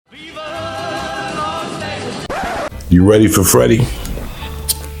You ready for Freddie?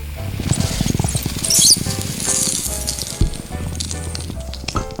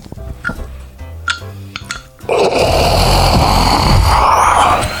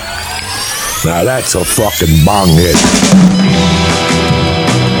 Now that's a fucking bong hit.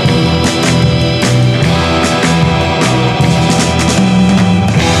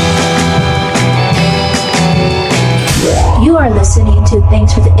 You are listening to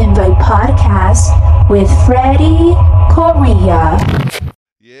Thanks for the Invite podcast with Freddie Correa.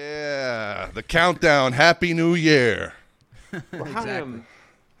 Yeah, the countdown. Happy New Year. L'chaim.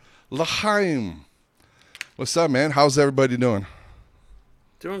 L'chaim. What's up, man? How's everybody doing?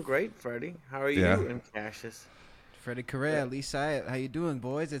 Doing great, Freddie. How are you and Cassius? Freddie Correa, Lisa, how you doing,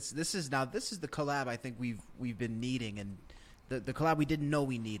 boys? This is the collab I think we've been needing, and the collab we didn't know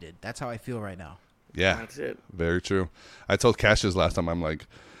we needed. That's how I feel right now. Yeah, that's it. Very true. I told Cassius last time, I'm like,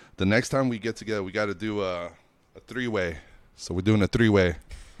 the next time we get together, we got to do a three-way. So we're doing a three-way,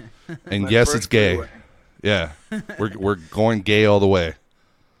 and yes, it's gay. Three-way. Yeah, we're going gay all the way.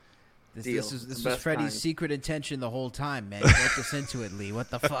 This is Freddie's secret intention the whole time, man. You brought this into it, Lee. What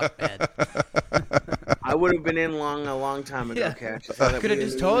the fuck, man? I would have been in a long time ago, Cassius. Could have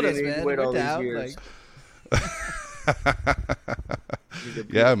just told us, man. We're down.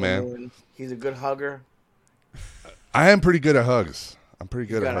 Yeah, man. He's a good hugger. I am pretty good at hugs. I'm pretty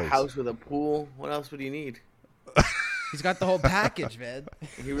good at hugs. He's got a house with a pool. What else would you need? He's got the whole package, man.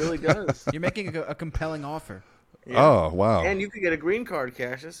 He really does. You're making a compelling offer. Yeah. Oh, wow. And you could get a green card,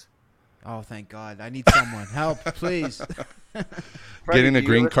 Cassius. Oh, thank God. I need someone. Help, please. Getting a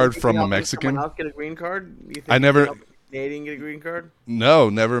green card from a Mexican? Someone else get a green card? You think I never... Canadian get a green card?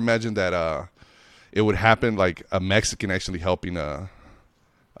 No, never imagined that it would happen, like a Mexican actually helping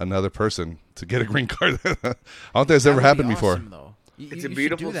another person to get a green card. I don't think that's ever happened before. Though. It's a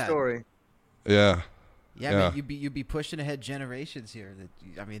beautiful story. Yeah. Yeah, man, you'd be pushing ahead generations here.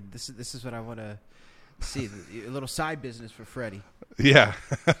 I mean, this is what I want to see. A little side business for Freddie. Yeah.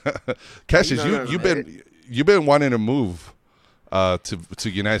 Cassius, you've been wanting to move to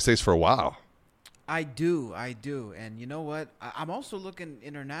United States for a while. I do, and you know what? I'm also looking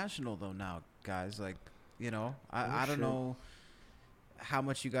international though now, guys. Like, you know, I don't know how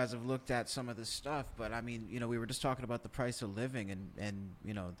much you guys have looked at some of this stuff, but I mean, you know, we were just talking about the price of living and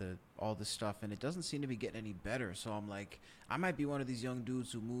you know, all this stuff, and it doesn't seem to be getting any better. So I'm like, I might be one of these young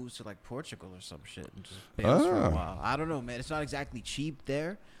dudes who moves to like Portugal or some shit and just bails for a while. I don't know, man. It's not exactly cheap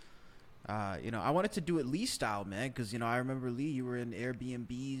there. You know, I wanted to do it Lee style, man, because, you know, I remember, Lee, you were in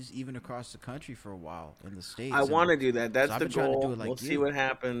Airbnbs even across the country for a while in the States. I want to do that. That's so the goal. We'll see what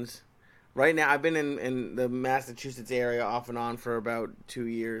happens. Right now, I've been in the Massachusetts area off and on for about 2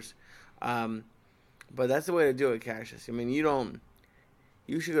 years. But that's the way to do it, Cassius. I mean,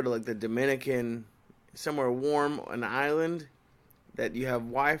 you should go to like the Dominican, somewhere warm, an island that you have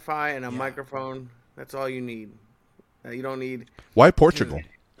Wi-Fi and a microphone. That's all you need. You don't need... Why Portugal?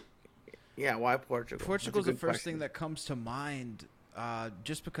 Yeah, why Portugal? Portugal's the first thing that comes to mind,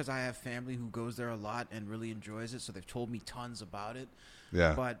 just because I have family who goes there a lot and really enjoys it, so they've told me tons about it.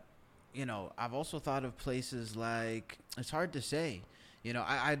 Yeah. But, you know, I've also thought of places like, it's hard to say. You know,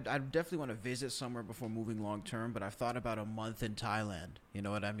 I definitely want to visit somewhere before moving long term, but I've thought about a month in Thailand. You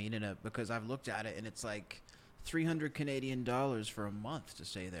know what I mean? Because I've looked at it and it's like $300 Canadian for a month to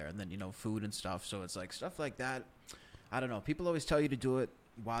stay there, and then, you know, food and stuff. So it's like stuff like that. I don't know. People always tell you to do it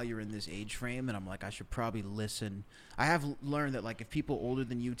while you're in this age frame, and I'm like, I should probably listen. I have learned that, like, if people older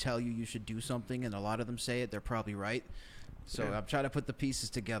than you tell you should do something, and a lot of them say it, they're probably right. So I'm trying to put the pieces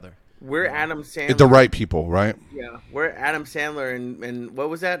together. We're Adam Sandler. The right people, right? Yeah, we're Adam Sandler, and what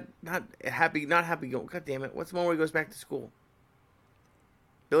was that? Not happy. God damn it! What's the one where he goes back to school?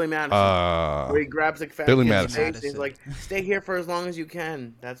 Billy Madison. Where he grabs like fat Billy kid's Madison. face. He's like, "Stay here for as long as you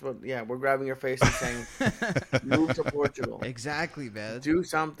can." That's what. Yeah, we're grabbing your face and saying, "Move to Portugal." Exactly, man. Do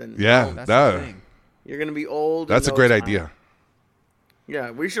something. Yeah, that's the thing. You're gonna be old. That's a great idea.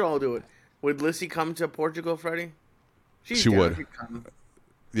 Yeah, we should all do it. Would Lissy come to Portugal, Freddie? She would.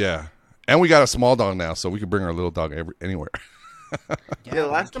 Yeah, and we got a small dog now, so we could bring our little dog anywhere. Yeah, the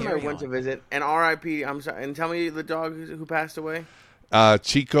last time I went to visit, and R.I.P. I'm sorry, and tell me the dog who passed away.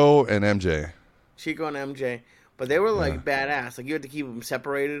 Chico and MJ. Chico and MJ, but they were like badass. Like you had to keep them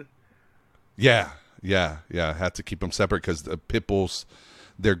separated. Yeah. Had to keep them separate because the pit bulls,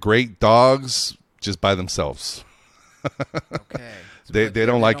 they're great dogs just by themselves. Okay. They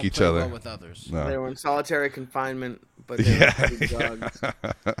don't like each other. Well with others. No. They were in solitary confinement, but they were dogs.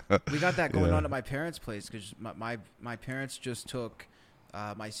 We got that going on at my parents' place because my parents just took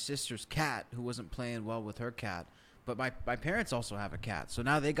my sister's cat, who wasn't playing well with her cat, But my parents also have a cat, so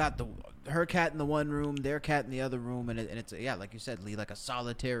now they got her cat in the one room, their cat in the other room, and it's like you said, Lee, like a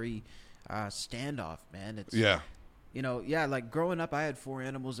solitary standoff, man. It's like growing up, I had 4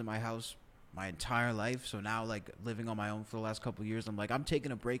 animals in my house my entire life. So now, like living on my own for the last couple of years, I'm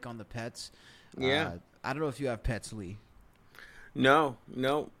taking a break on the pets. Yeah. I don't know if you have pets, Lee. No.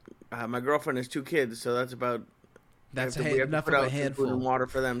 My girlfriend has 2 kids, so that's about. That's we have to enough put of a out some handful. food and water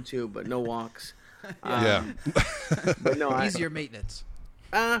for them too, but no walks. Yeah. But no, Easier maintenance.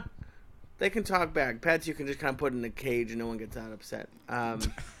 They can talk back. Pets, you can just kind of put in a cage and no one gets that upset.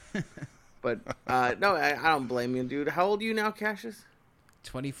 But no, I don't blame you, dude. How old are you now, Cassius?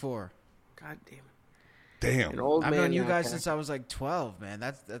 24. God damn it. Damn. An old I've man known you now, guys Cassius. since I was like 12, man.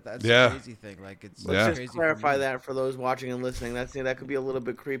 That's Yeah. a crazy thing. Like it's Yeah. Let's crazy just for clarify me. that for those watching and listening. That could be a little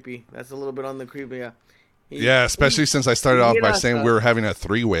bit creepy. That's a little bit on the creepy. Yeah, especially since I started off by saying we were having a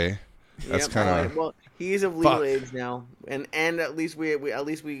 3-way. That's kind of well. He's of legal age now, and at least we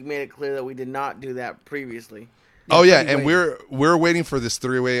made it clear that we did not do that previously. Oh yeah, pretty and we're waiting for this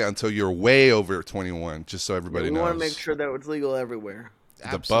 3-way until you're way over 21, just so everybody We knows. want to make sure that it's legal everywhere. The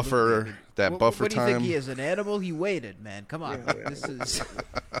Absolutely. buffer, that buffer what do you time. think he is? An animal? He waited, man. Come on. Yeah. This is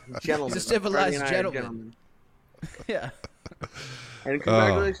Gentlemen, He's a civilized Freddie and I are gentleman. yeah. And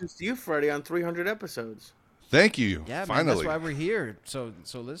congratulations to you, Freddie, on 300 episodes. Thank you. Yeah, man, Finally. that's why we're here. So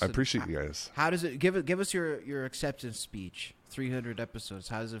listen. I appreciate you guys. How does it give us your acceptance speech? 300 episodes.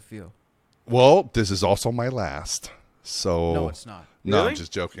 How does it feel? Well, this is also my last. So No, it's not. No, Really? I'm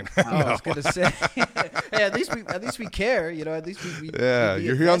just joking. I was gonna say. Hey, at least we care. At least we Yeah, we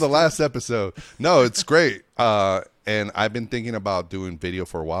you're here on the invested. last episode. No, it's great. And I've been thinking about doing video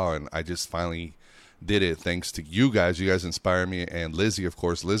for a while, and I just finally did it thanks to you guys. You guys inspire me, and Lizzie, of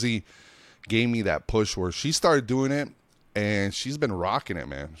course. Lizzie gave me that push where she started doing it, and she's been rocking it,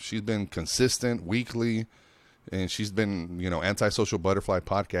 man. She's been consistent weekly, and she's been, Antisocial Butterfly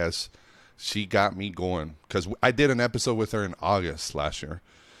podcast. She got me going because I did an episode with her in August last year,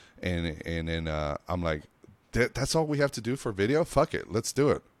 and then I'm like, that's all we have to do for video. Fuck it, let's do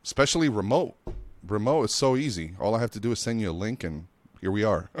it. Especially remote. Remote is so easy. All I have to do is send you a link, and here we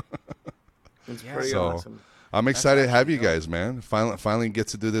are. It's Yeah. pretty So awesome. I'm excited to have you guys, man. Finally get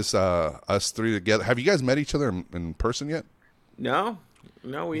to do this. Us 3 together. Have you guys met each other in person yet? No,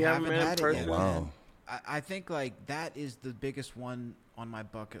 we haven't met in had it person. yet, Wow. man. I think like that is the biggest one on my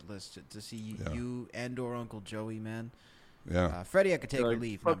bucket list to see Yeah. you and or Uncle Joey, man. Yeah. Freddie, I could take You're or like,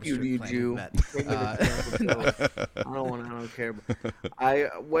 leave. fuck I'm you, just you playing, Jew. we've met. Take me to Canada. I don't care. But I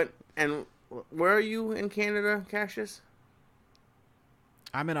went and where are you in Canada, Cassius?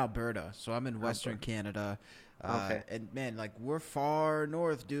 I'm in Alberta, so I'm in Western Canada. Okay. And man, like we're far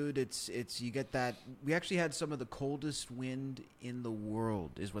north, dude. It's you get that. We actually had some of the coldest wind in the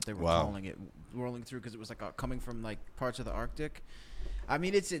world, is what they were Wow. calling it, rolling through because it was like coming from like parts of the Arctic. I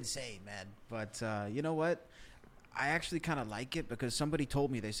mean, it's insane, man. But you know what? I actually kind of like it because somebody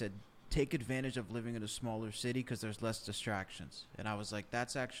told me, they said, take advantage of living in a smaller city because there's less distractions. And I was like,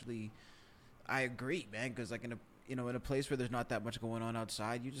 that's actually, I agree, man. Because like in a place where there's not that much going on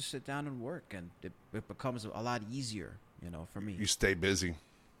outside, you just sit down and work, and it becomes a lot easier, for me. You stay busy.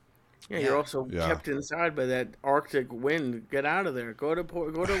 Yeah, Yeah. you're also Yeah. kept inside by that Arctic wind. Get out of there. Go to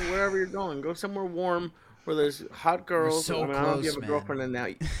wherever you're going. Go somewhere warm where there's hot girls. so I don't know if you close, have a man. girlfriend in now.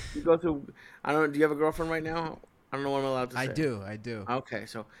 You go through. I don't know. Do you have a girlfriend right now? I don't know what I'm allowed to say. I do. Okay,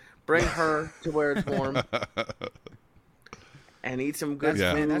 so bring her to where it's warm and eat some good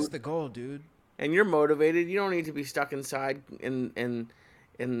Yeah. food. Man, that's the goal, dude. And you're motivated. You don't need to be stuck inside in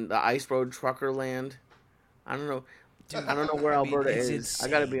the ice road trucker land. I don't know. Dude, I don't know where I mean, Alberta it's is. I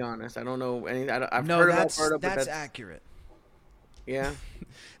got to be insane. honest. I don't know any. I've No, heard of that's Alberta, but that's that's accurate. yeah.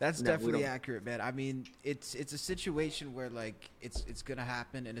 That's No, we definitely don't. accurate, man. I mean, it's a situation where like it's gonna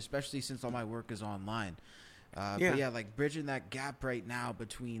happen, and especially since all my work is online. Yeah. But yeah, like bridging that gap right now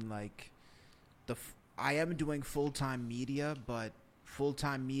between like I am doing full-time media, but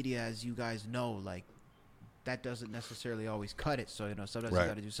full-time media, as you guys know, like that doesn't necessarily always cut it. So sometimes Right. you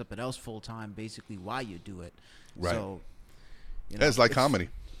got to do something else full-time, basically while you do it. Right. So Yeah, it's like comedy.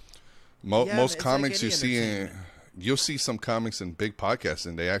 Yeah, Most it's like comics any you see, entertainment. you'll see some comics in big podcasts,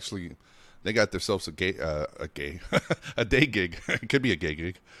 and they got themselves a a day gig. It could be a gay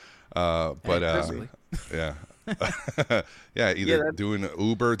gig, but possibly. yeah, yeah, either doing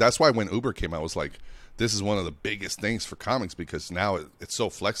Uber. That's why when Uber came out, I was like, this is one of the biggest things for comics because now it's so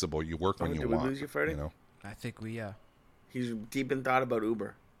flexible. You work when you did we want. lose you, Freddie? I think He's deep in thought about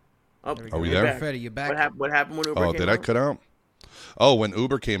Uber. Oh, There we Are we go. there? back. Freddie, you back? What happened when Uber Oh, came did I out? cut out? Oh, when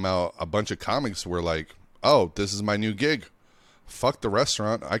Uber came out, a bunch of comics were like, "Oh, this is my new gig. Fuck the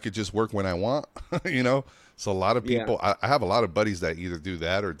restaurant. I could just work when I want." So a lot of Yeah. people, I have a lot of buddies that either do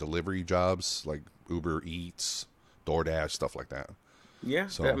that or delivery jobs like Uber Eats, DoorDash, stuff like that. Yeah,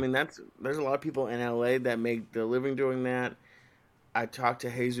 So- I mean there's a lot of people in LA that make the living doing that. I talked to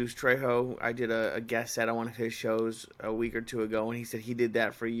Jesus Trejo. I did a guest set on one of his shows a week or two ago, and he said he did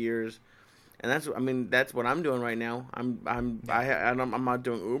that for years. And that's what I'm doing right now. I'm not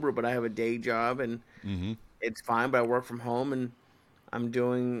doing Uber, but I have a day job, and it's fine. But I work from home, and I'm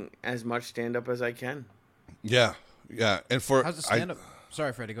doing as much stand up as I can. Yeah, yeah. And for How's the stand up?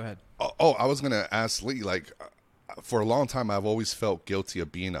 Sorry, Freddie, go ahead. I was gonna ask Lee. Like, for a long time, I've always felt guilty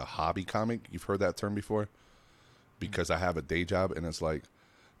of being a hobby comic. You've heard that term before, because I have a day job, and it's like,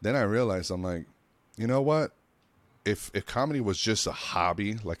 then I realized I'm like, you know what? If comedy was just a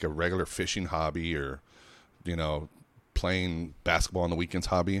hobby, like a regular fishing hobby, or playing basketball on the weekends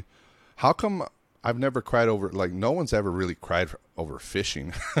hobby, how come I've never cried over, like, no one's ever really cried over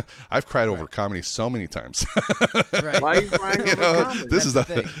fishing. I've cried over comedy so many times. Right. Why are you crying over comedy? This is That's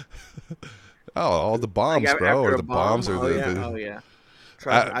the the thing. all the bombs, Like, bro, after or a the bomb? bombs, or Oh yeah.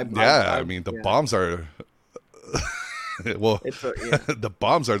 Trust me, I mean, the bombs are. Well, yeah. the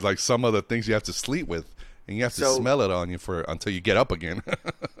bombs are like some of the things you have to sleep with, and you have to So- smell it on you until you get up again.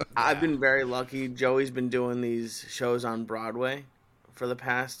 I've been very lucky. Joey's been doing these shows on Broadway for the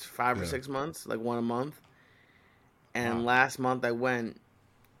past 5 or 6 months, like one a month. And last month I went,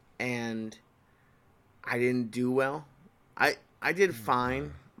 and I didn't do well. I did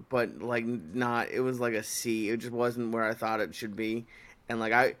fine, but like not. It was like a C. It just wasn't where I thought it should be, and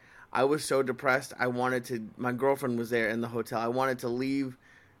like I was so depressed. I wanted to. My girlfriend was there in the hotel. I wanted to leave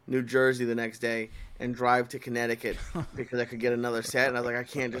New Jersey the next day and drive to Connecticut because I could get another set. And I was like, I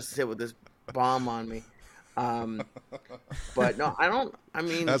can't just sit with this bomb on me. But no, I don't. I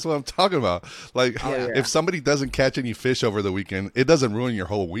mean, That's what I'm talking about. Like, yeah. if somebody doesn't catch any fish over the weekend, it doesn't ruin your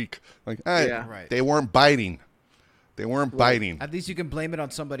whole week. Like, Yeah. Right. they weren't biting. They weren't biting. At least you can blame it on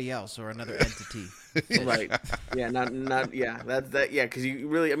somebody else or another entity. right? Yeah, not yeah. That's that. Yeah, because you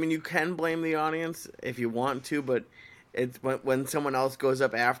really. I mean, you can blame the audience if you want to, but it's when someone else goes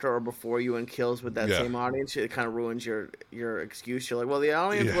up after or before you and kills with that Yeah. same audience, it kind of ruins your excuse. You're like, well, the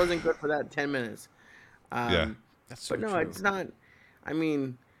audience Yeah. wasn't good for that 10 minutes. Yeah. That's so But no, true. it's not. I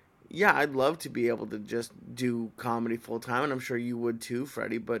mean, yeah, I'd love to be able to just do comedy full time, and I'm sure you would too,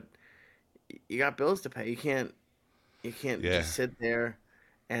 Freddie. But you got bills to pay. You can't Yeah. just sit there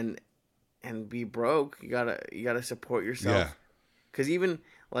and be broke. You gotta support yourself. Yeah. Because even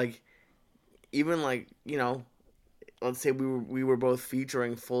like let's say we were both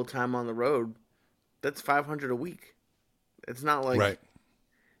featuring full time on the road. That's $500 a week. It's not like Right.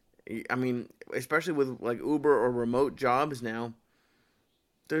 I mean, especially with like Uber or remote jobs now,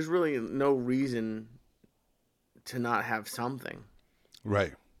 there's really no reason to not have something.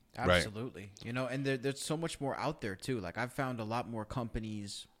 Right. Right. Absolutely. And there's so much more out there too. Like I've found a lot more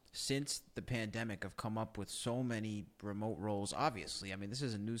companies since the pandemic have come up with so many remote roles. Obviously, I mean, this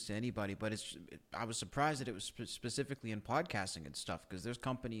isn't news to anybody, but I was surprised that it was specifically in podcasting and stuff, because there's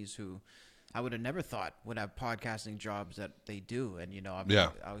companies who I would have never thought would have podcasting jobs that they do. And, I'm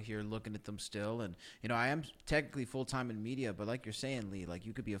Yeah. out here looking at them still. And, I am technically full-time in media, but like you're saying, Lee, like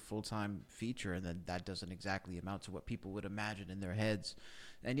you could be a full-time feature and then that doesn't exactly amount to what people would imagine in their heads.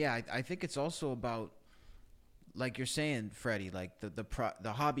 And yeah, I think it's also about, like you're saying, Freddie, like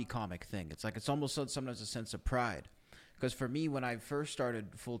the hobby comic thing. It's like, it's almost sometimes a sense of pride. Because for me, when I first started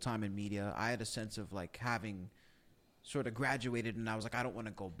full-time in media, I had a sense of like having sort of graduated and I was like, I don't want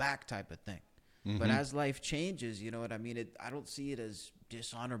to go back type of thing. But as life changes, you know what I mean? I don't see it as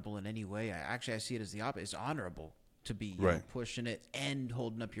dishonorable in any way. I see it as the opposite. It's honorable to be Right. pushing it and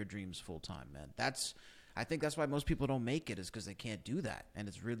holding up your dreams full time, man. I think that's why most people don't make it, is because they can't do that. And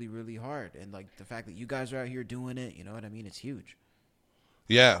it's really, really hard. And like the fact that you guys are out here doing it, you know what I mean? It's huge.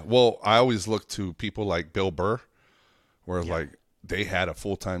 Yeah. Well, I always look to people like Bill Burr, where like they had a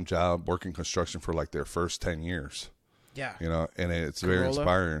full-time job working construction for like their first 10 years. Yeah. And it's very Corolla.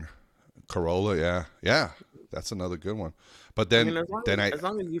 inspiring. Corolla, yeah, that's another good one. But then, I mean, as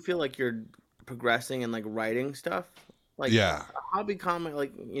long as you feel like you're progressing and like writing stuff, like Yeah. a hobby comic,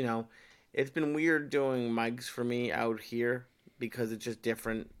 like it's been weird doing mics for me out here because it's just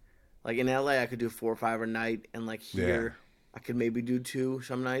different. Like in LA, I could do 4 or 5 a night, and like here, I could maybe do 2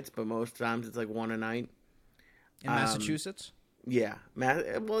 some nights, but most times it's like 1 a night. In Massachusetts? Yeah,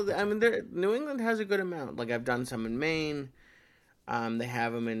 well, I mean, New England has a good amount. Like I've done some in Maine. They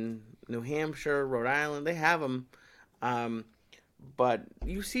have them in New Hampshire, Rhode Island. They have them. But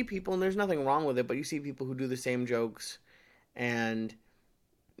you see people, and there's nothing wrong with it, but you see people who do the same jokes, and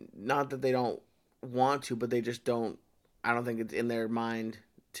not that they don't want to, but they just don't. I don't think it's in their mind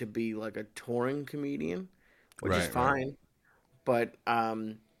to be like a touring comedian. which is Right, right. fine. But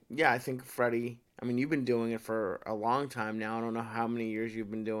yeah, I think Freddie. I mean, you've been doing it for a long time now. I don't know how many years you've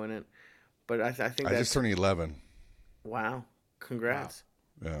been doing it, but I think I just that's turned 11. wow. Congrats.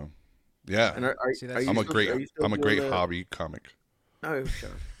 Yeah, yeah. And See, are that's you still are you still I'm a doing great the? hobby comic. Oh, sure.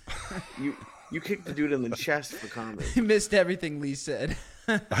 You kicked the dude in the chest for comedy. you missed everything Lee said.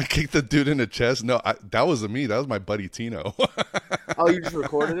 I kicked the dude in the chest. No, that wasn't me. That was my buddy Tino. Oh, you just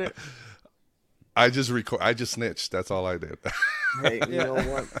recorded it? I just snitched. That's all I did. Hey, you know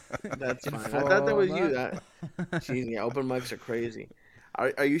what? That's fine. I thought that was you. Jeez, yeah, open mics are crazy.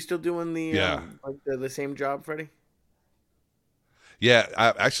 Are you still doing the Yeah. like the same job, Freddie? Yeah,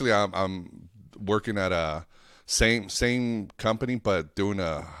 I'm working at a same company, but doing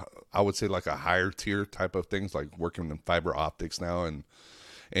I would say like a higher tier type of things, like working in fiber optics now, and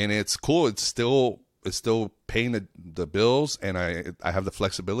it's cool. It's still paying the bills, and I have the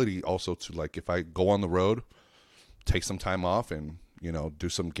flexibility also to, like, if I go on the road, take some time off and do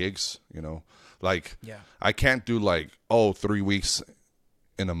some gigs. Like, Yeah. I can't do like 3 weeks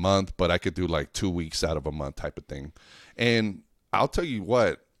in a month, but I could do like 2 weeks out of a month type of thing. And I'll tell you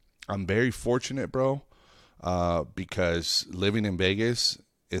what, I'm very fortunate, bro, because living in Vegas,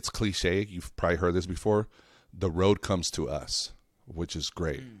 it's cliche. You've probably heard this before. The road comes to us, which is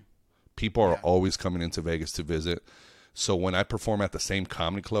great. People are always coming into Vegas to visit. So when I perform at the same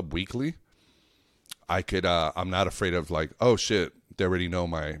comedy club weekly, I'm not afraid of like, oh shit, they already know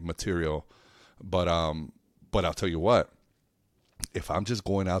my material. But I'll tell you what, if I'm just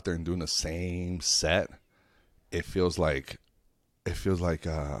going out there and doing the same set, it feels like I'm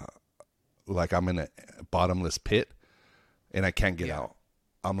in a bottomless pit and I can't get out.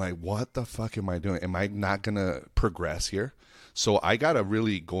 I'm like, what the fuck am I doing? Am I not gonna progress here? So I gotta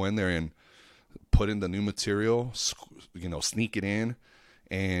really go in there and put in the new material, sneak it in,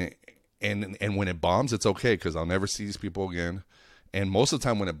 and when it bombs, it's okay because I'll never see these people again. And most of the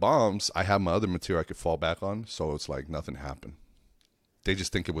time when it bombs, I have my other material I could fall back on, so it's like nothing happened. They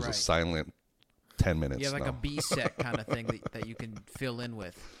just think it was a silent 10 minutes. Yeah, like no. a B set kind of thing that you can fill in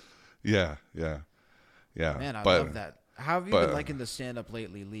with. Yeah. Man, I love that. How have you been liking the stand-up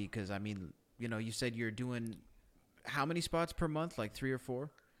lately, Lee? Because, I mean, you said you're doing how many spots per month? Like 3 or 4?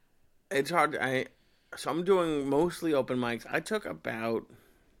 It's hard. So I'm doing mostly open mics. I took about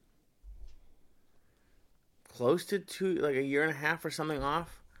close to like a year and a half or something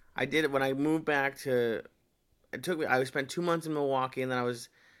off. I did it when I moved back to. I spent 2 months in Milwaukee, and then I was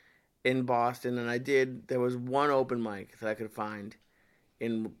in Boston, and there was one open mic that I could find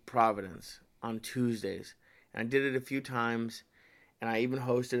in Providence on Tuesdays. And I did it a few times, and I even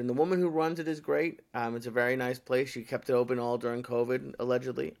hosted. And the woman who runs it is great. It's a very nice place. She kept it open all during COVID,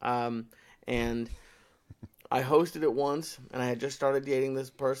 allegedly. And I hosted it once, and I had just started dating this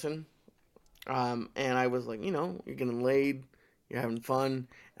person. And I was like, you're getting laid, you're having fun.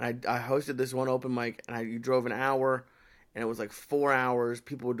 And I hosted this one open mic, and you drove an hour, and it was like 4 hours.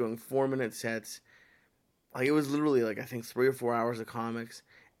 People were doing 4-minute sets. Like, it was literally like, I think 3 or 4 hours of comics.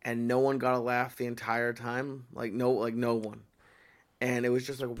 And no one got a laugh the entire time. Like no one. And it was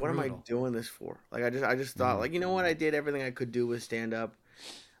just like, what am I doing this for? Like, I just thought, like, you know what? I did everything I could do with stand up.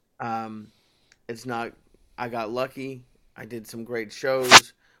 It's not, I got lucky. I did some great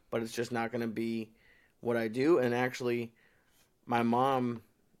shows, but it's just not going to be what I do. And actually, my mom,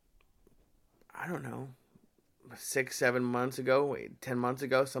 I don't know, 6-7 months ago, 10 months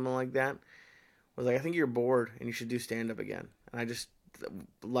ago, something like that, was like, I think you're bored and you should do stand up again. And I just,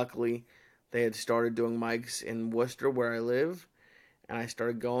 luckily, they had started doing mics in Worcester where I live, and I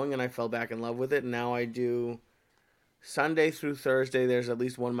started going, and I fell back in love with it. And now I do Sunday through Thursday. There's at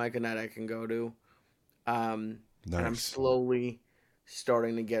least one mic a night I can go to, and I'm slowly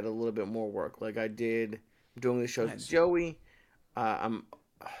starting to get a little bit more work. Like I'm doing the shows with Joey. I'm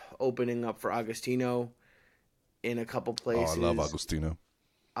opening up for Agostino in a couple places. Oh, I love Agostino.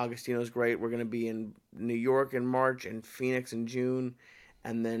 Agostino's great. We're going to be in New York in March and Phoenix in June.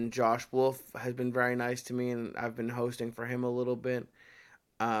 And then Josh Wolf has been very nice to me, and I've been hosting for him a little bit.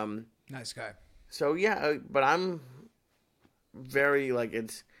 Nice guy. So, yeah, but I'm very,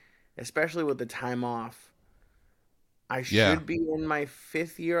 it's, especially with the time off, I should be in my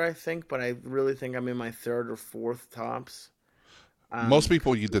 5th year, I think, but I really think I'm in my 3rd or 4th tops. Most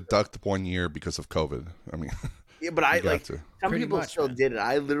people, you deduct 1 year because of COVID. I mean... Yeah, but some Pretty people much, still man. did it.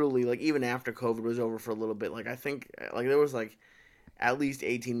 I literally, even after COVID was over for a little bit, I think, there was, at least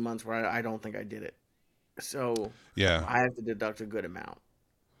 18 months where I don't think I did it. So, yeah, I have to deduct a good amount.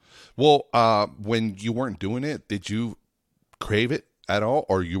 Well, when you weren't doing it, did you crave it at all?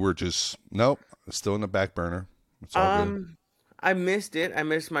 Or you were just, nope, still in the back burner? It's all good. I missed it. I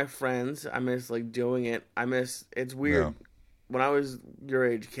miss my friends. I miss like doing it. It's weird. Yeah. When I was your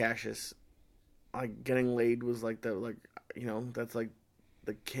age, Cassius, like getting laid was like that's like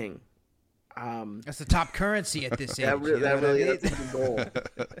the king. That's the top currency at this age. That you know what I really mean? that's the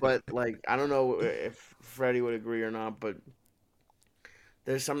goal. But like I don't know if Freddie would agree or not, but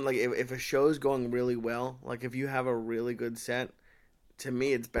there's something like if a show's going really well, like if you have a really good set, to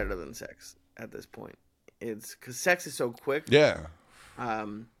me it's better than sex at this point. It's because sex is so quick. Yeah.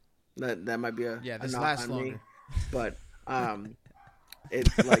 That might be this knock lasts on me, longer. but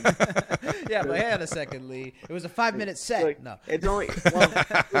it's like Yeah, but hang on a second, Lee. It was a 5-minute set. like, No. it's only well,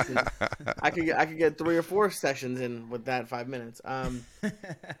 listen, I could get 3 or 4 sessions in with that 5 minutes.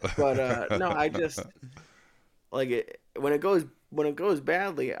 But no, I just like it when it goes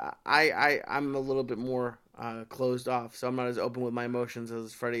badly. I'm a little bit more closed off, so I'm not as open with my emotions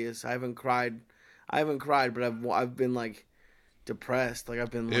as Freddie is. I haven't cried, but I've been like depressed. Like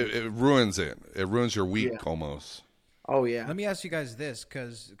I've been like, It ruins it. It ruins your week Yeah. almost. oh yeah, Let me ask you guys this,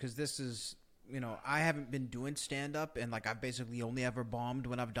 because this is, I haven't been doing stand-up, and, like, I've basically only ever bombed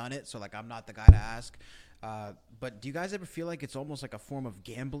when I've done it, so, like, I'm not the guy to ask. But do you guys ever feel like it's almost like a form of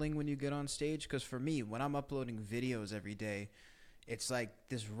gambling when you get on stage? Because for me, when I'm uploading videos every day, it's like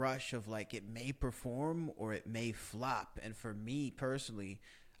this rush of, like, it may perform or it may flop. And for me personally,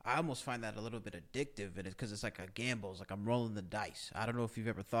 I almost find that a little bit addictive, and because it's like a gamble. It's like I'm rolling the dice. I don't know if you've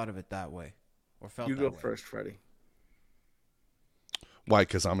ever thought of it that way or felt you that go way. first, Freddie. Why?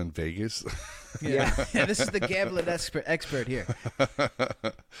 Because I'm in Vegas. Yeah. Yeah, this is the gambling expert here.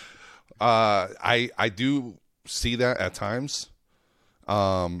 I do see that at times.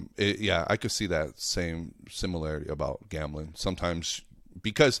 I could see that same similarity about gambling sometimes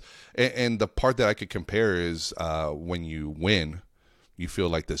because, and the part that I could compare is when you win, you feel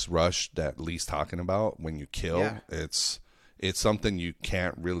like this rush that Lee's talking about. When you kill, Yeah. it's something you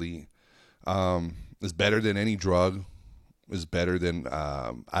can't really. It's better than any drug. Is better than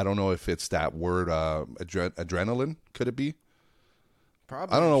I don't know if it's that word adrenaline. Could it be?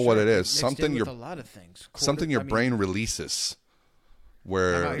 Probably. I don't know what it is. Mixed Something in with your- a lot of things. Something your brain releases.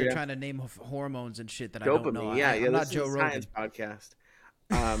 Where I'm out here Yeah. trying to name hormones and shit that I don't know. Dopamine, yeah. I'm not This Joe is a Rogan. science podcast.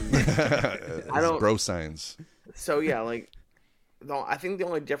 it's I don't- bro science. So yeah, like, I think the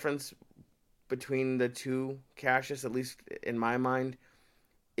only difference between the two, Cassius, at least in my mind,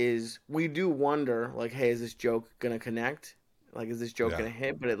 is we do wonder, like, hey, is this joke gonna connect? Like, is this joke Yeah. gonna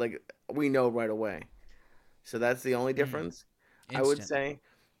hit? But we know right away. So that's the only difference, I would Instant. say.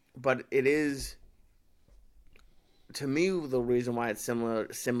 But it is, to me, the reason why it's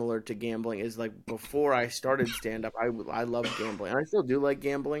similar to gambling is like before I started stand up, I loved gambling, and I still do like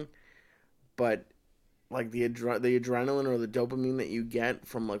gambling, but like the adrenaline or the dopamine that you get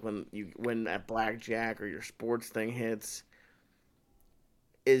from like when you win at blackjack or your sports thing hits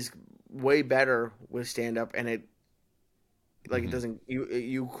is way better with stand up, and it like it doesn't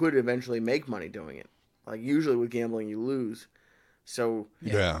you could eventually make money doing it. Like usually with gambling you lose. So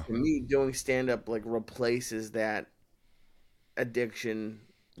Yeah. to me, doing stand up like replaces that addiction,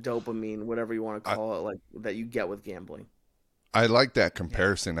 dopamine, whatever you want to call it, like that you get with gambling. I like that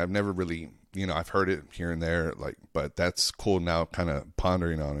comparison. I've never really, I've heard it here and there, like, but that's cool now, kind of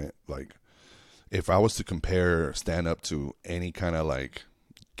pondering on it. Like, if I was to compare stand up to any kind of like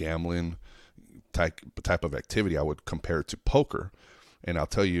gambling type of activity, I would compare it to poker. And I'll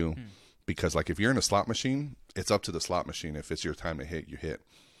tell you, because like if you're in a slot machine, it's up to the slot machine. If it's your time to hit, you hit.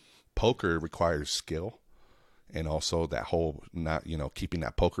 Poker requires skill. And also that whole not, keeping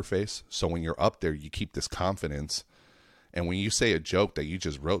that poker face. So when you're up there, you keep this confidence. And when you say a joke that you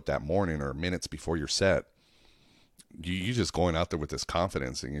just wrote that morning or minutes before your set, you just going out there with this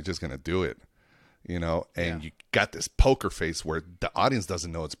confidence and you're just going to do it, and you got this poker face where the audience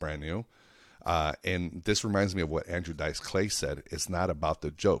doesn't know it's brand new. And this reminds me of what Andrew Dice Clay said. It's not about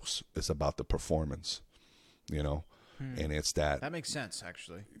the jokes. It's about the performance, and it's That makes sense,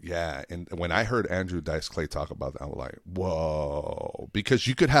 actually. yeah. And when I heard Andrew Dice Clay talk about that, I was like, whoa, because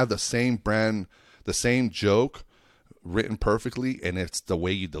you could have the same joke written perfectly, and it's the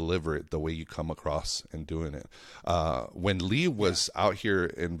way you deliver it, the way you come across and doing it. When Lee was out here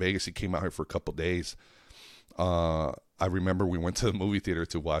in Vegas, he came out here for a couple days. I remember we went to the movie theater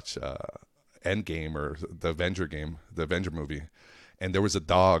to watch Endgame or the Avenger movie, and there was a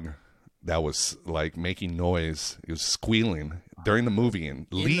dog that was like making noise. He was squealing during the movie, and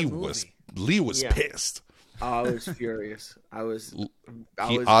Lee was Yeah. pissed. I was furious. I was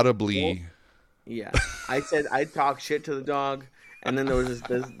Audibly. Yeah, I talked shit to the dog, and then there was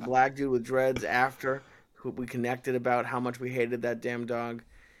this black dude with dreads after who we connected about how much we hated that damn dog.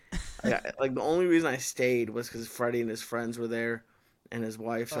 Like the only reason I stayed was because Freddie and his friends were there, and his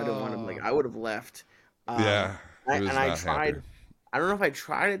wife. So I didn't want to. Like Oh, I would have left. Um, Yeah, he was and I not happy. tried. I don't know if I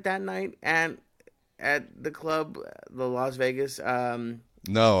tried it that night at the club, the Las Vegas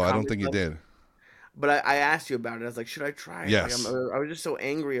No, I don't comedy think you club. did. But I asked you about it. I was like, should I try it? Like Yes. I was just so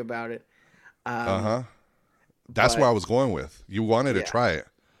angry about it. Uh Um, huh. That's where I but was going with. You wanted to yeah. try it,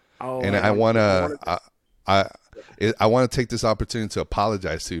 Oh, and I I wanted. I wanna, wanted. I, I want to take this opportunity to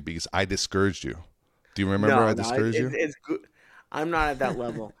apologize to you because I discouraged you. Do you remember I No, discouraged you? it's good. I'm not at that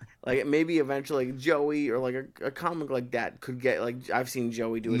level. Like maybe eventually, like Joey or like a comic like that could get like I've seen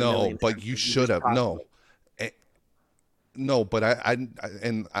Joey do it a No, million but times. you Like, he should just have. talks No, Eh, no, but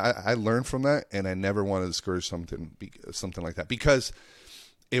I learned from that, and I never want to discourage something like that because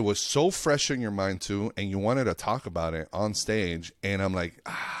it was so fresh in your mind too, and you wanted to talk about it on stage, and I'm like,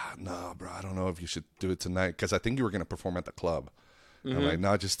 no, bro, I don't know if you should do it tonight because I think you were going to perform at the club. I'm like,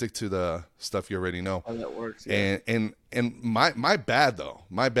 no, just stick to the stuff you already know. how that works. Yeah. And my bad though,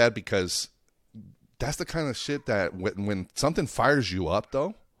 my bad because that's the kind of shit that when something fires you up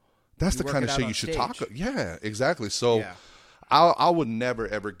though, that's you the work kind it of out shit on you should stage. talk. Yeah, exactly. So. Yeah. I would never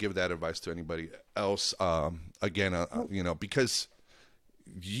ever give that advice to anybody else again, because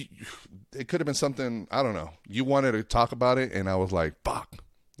you, it could have been something I don't know. You wanted to talk about it, and I was like, "Fuck,"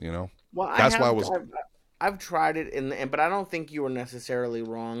 you know. Well, That's why I was. I've tried it but I don't think you were necessarily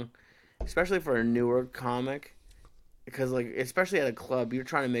wrong, especially for a newer comic, because like especially at a club, you're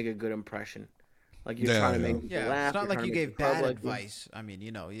trying to make a good impression. Like you're Yeah, trying to yeah. make people Yeah, laugh. it's not You're like trying you to make gave the crowd bad like you. advice. I mean,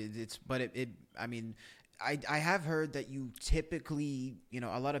 it's but I mean, I have heard that you typically,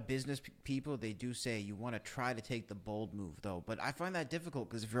 a lot of business people, they do say you want to try to take the bold move though. But I find that difficult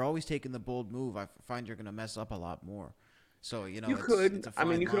because if you're always taking the bold move, I find you're gonna mess up a lot more. So You it's could. a I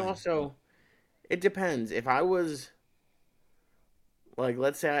mean, fine you could line. also. It depends. If I was like,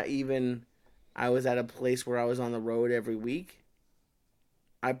 let's say I was at a place where I was on the road every week,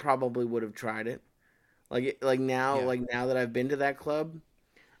 I probably would have tried it. Yeah, Like now that I've been to that club,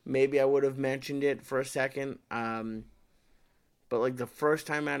 maybe I would have mentioned it for a second. But like the first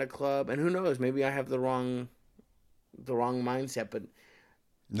time at a club, and who knows, maybe I have the wrong mindset. But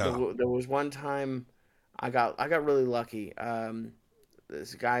No, there was one time I got really lucky.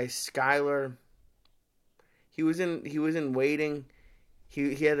 This guy Skylar, he was in waiting.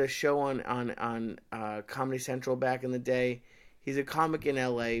 He had a show on Comedy Central back in the day. He's a comic in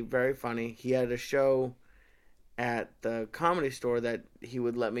L.A. Very funny. He had a show at the Comedy Store that he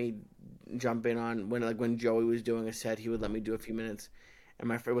would let me jump in on when Joey was doing a set. He would let me do a few minutes,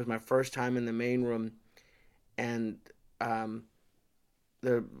 and it was my first time in the main room, and um,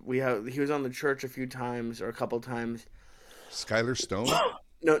 he was on the church a few times or a couple times. Skylar Stone.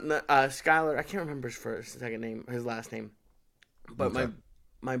 No, Skylar. I can't remember his last name, but Okay.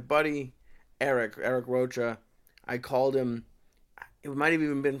 my buddy Eric Rocha, I called him. It might have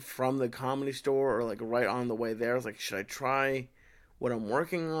even been from the Comedy Store or like right on the way there. I was like, should I try what I'm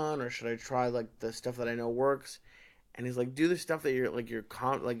working on or should I try like the stuff that I know works? And he's like, do the stuff that you're like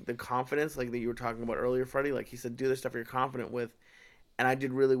like the confidence like that you were talking about earlier, Freddie. Like he said, do the stuff you're confident with. And I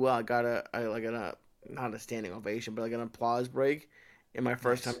did really well. I like a not a standing ovation, but like an applause break in my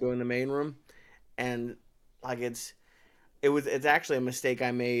first time nice. doing the main room. And like it's actually a mistake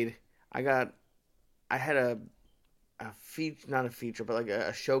I made. I had a feature, not a feature, but like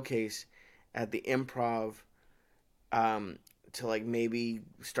a showcase at the Improv, to like maybe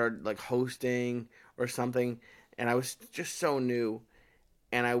start like hosting or something, and I was just so new,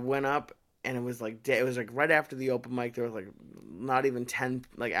 and I went up and it was like right after the open mic. There was like not even 10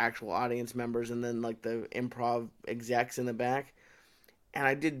 like actual audience members, and then like the Improv execs in the back, and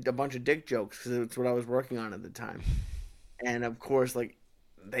I did a bunch of dick jokes because it's what I was working on at the time, and of course like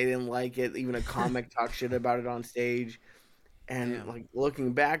they didn't like it. Even a comic talked shit about it on stage. And Damn. like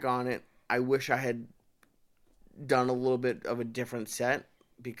looking back on it, I wish I had done a little bit of a different set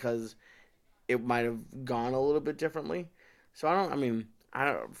because it might have gone a little bit differently. So I don't. I mean, I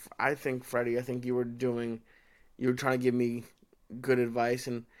don't. I think Freddie. I think you were trying to give me good advice,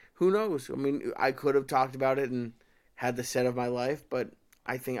 and who knows? I mean, I could have talked about it and had the set of my life, but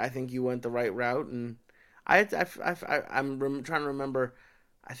I think you went the right route, and trying to remember.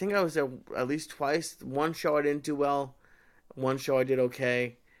 I think I was there at least twice. One show I didn't do well. One show I did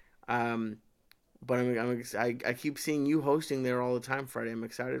okay. Um, but I keep seeing you hosting there all the time, Freddie. I'm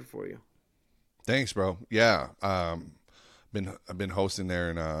excited for you. Thanks, bro. Yeah. I've been hosting there,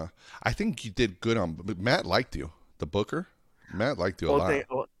 and I think you did good on. But Matt liked you, the booker. Matt liked you a lot.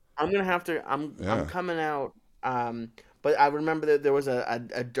 Well, I'm gonna have to. I'm Yeah. coming out. But I remember that there was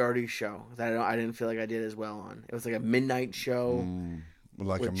a dirty show that I didn't feel like I did as well on. It was like a midnight show.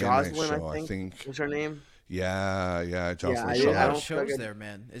 like a with midnight Jocelyn, show. I think was her name. Yeah, Jocelyn I There's a Shaw. lot of don't feel like shows I- there,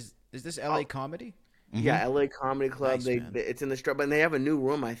 man. Is this LA comedy? Yeah, LA Comedy Club. Nice, they, man. it's in the strip, and they have a new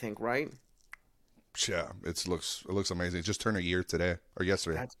room, I think, right? Yeah, it looks amazing. It just turned a year today or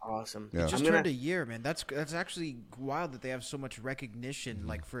yesterday. That's awesome. Yeah. Just I'm gonna- turned a year, man. That's actually wild that they have so much recognition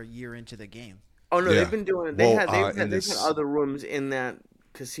like for a year into the game. Oh no, Yeah. they've been doing it. Well, They've in had this- other rooms in that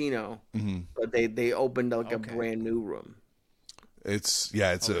casino, but they opened like a Okay. brand new room. It's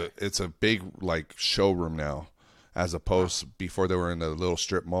a big like showroom now, as opposed before they were in the little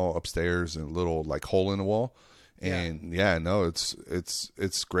strip mall upstairs and a little like hole in the wall. And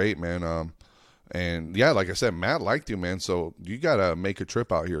it's great, man. And yeah, like I said, Matt liked you, man. So you gotta make a trip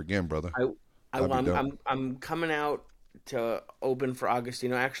out here again, brother. I'm coming out to open for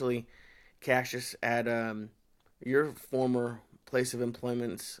Augustino. Actually, Cassius at your former place of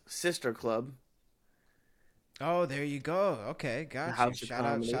employment's sister club. Oh, there you go. Okay, got House you. of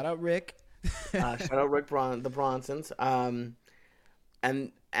Comedy. Shout out Rick. Shout out Rick the Bronsons.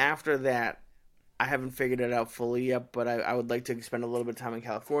 And after that, I haven't figured it out fully yet, but I would like to spend a little bit of time in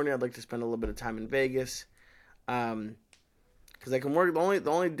California. I'd like to spend a little bit of time in Vegas, because I can work.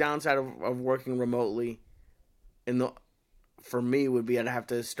 The only downside of working remotely, for me would be I'd have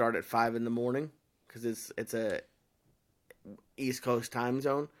to start at 5 in the morning because it's a East Coast time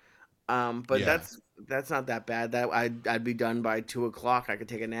zone. But Yeah. that's not that bad. That I'd be done by 2:00. I could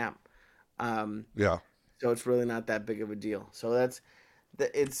take a nap. Yeah. So it's really not that big of a deal. So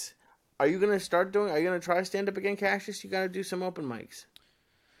it's. Are you gonna Are you gonna try stand up again, Cassius? You gotta do some open mics.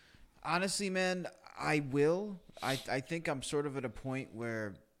 Honestly, man, I will. I think I'm sort of at a point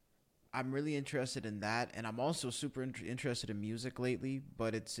where I'm really interested in that, and I'm also super interested in music lately.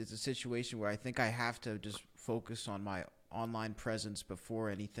 But it's a situation where I think I have to just focus on my online presence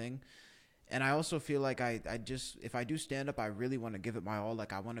before anything. And I also feel like I just, if I do stand up, I really want to give it my all.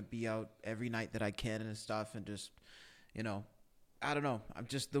 Like I want to be out every night that I can and stuff, and just, I don't know. I'm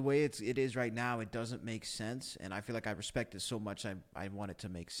just, the way it is right now, it doesn't make sense, and I feel like I respect it so much. I want it to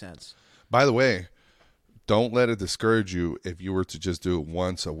make sense. By the way, don't let it discourage you if you were to just do it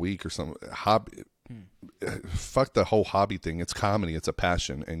once a week or something. Fuck the whole hobby thing. It's comedy. It's a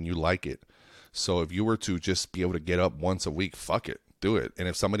passion, and you like it. So if you were to just be able to get up once a week, fuck it, do it. And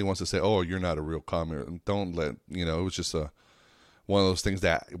if somebody wants to say, "Oh, you're not a real comic," don't let it was just one of those things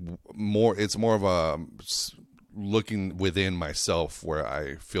that it's more of a looking within myself where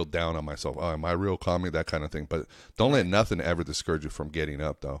I feel down on myself. Oh, am I a real comic? That kind of thing. But don't let nothing ever discourage you from getting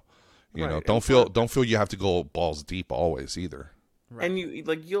up, though. Right. Don't feel you have to go balls deep always either. Right.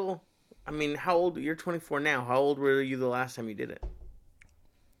 And how old? You're 24 now. How old were you the last time you did it?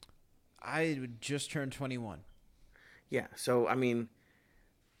 I just turned 21. Yeah. So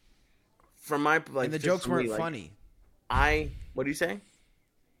from my And the jokes weren't funny. What do you say?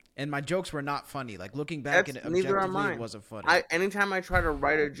 And my jokes were not funny. Like looking back and Neither are objectively, mine. it wasn't funny. Anytime I try to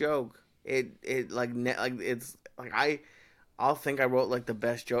write a joke, I'll think I wrote like the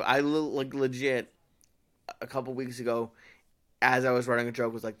best joke. I legit a couple weeks ago, as I was writing a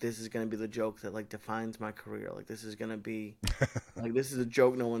joke, was like, this is gonna be the joke that like defines my career. Like this is gonna be like this is a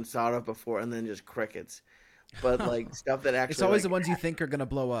joke no one's thought of before, and then just crickets. But like stuff that actually it's always like, the ones you think are gonna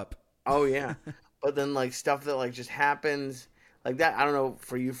blow up. Oh yeah, but then like stuff that like just happens like that. I don't know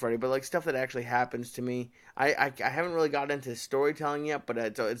for you, Freddie, but like stuff that actually happens to me. I haven't really got into storytelling yet, but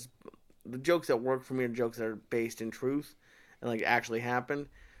it's the jokes that work for me are jokes that are based in truth and like actually happened.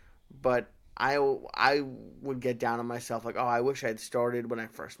 But I would get down on myself like, oh, I wish I had started when I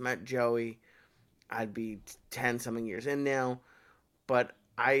first met Joey. I'd be 10 something years in now, but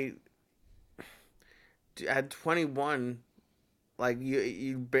at 21. Like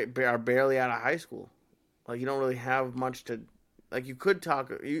you are barely out of high school, like you don't really have much to, like you could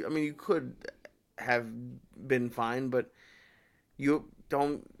talk. You could have been fine, but you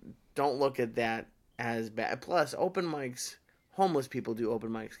don't look at that as bad. Plus, open mics, homeless people do open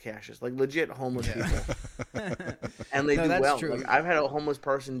mics, Cassius, like legit homeless people, and they do that's well. true. Like I've had a homeless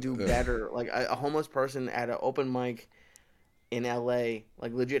person do better. Like a homeless person at an open mic in LA,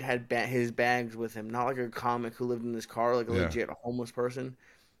 like legit had his bags with him, not like a comic who lived in his car, like a legit homeless person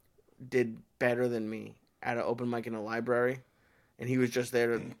did better than me at an open mic in a library, and he was just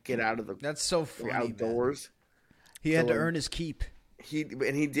there to get out of the That's so funny, outdoors. Man. He had to earn his keep. He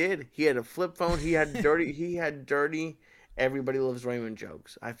did. He had a flip phone. He had dirty. Everybody loves Raymond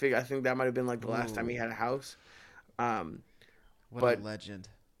jokes. I think that might have been like the last time he had a house. What a legend.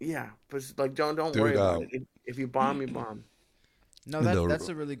 Yeah, but like don't worry about it. If you bomb, you bomb. No, that's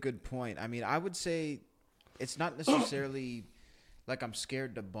a really good point. I mean, I would say it's not necessarily like I'm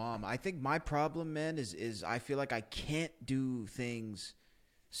scared to bomb. I think my problem, man, is I feel like I can't do things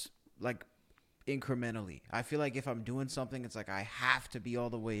like incrementally. I feel like if I'm doing something, it's like I have to be all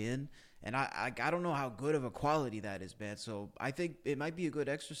the way in, and I don't know how good of a quality that is, man. So I think it might be a good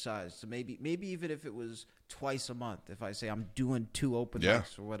exercise to maybe even if it was twice a month. If I say I'm doing 2 open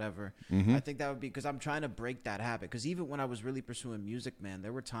mics or whatever, I think that would be, because I'm trying to break that habit. Because even when I was really pursuing music, man,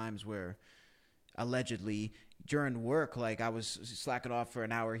 there were times where allegedly during work, like I was slacking off for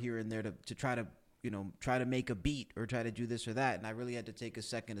an hour here and there to try to, try to make a beat or try to do this or that. And I really had to take a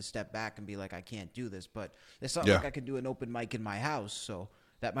second to step back and be like, I can't do this. But it's not like I can do an open mic in my house. So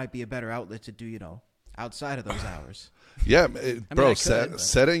that might be a better outlet to do, outside of those hours. Yeah, bro, set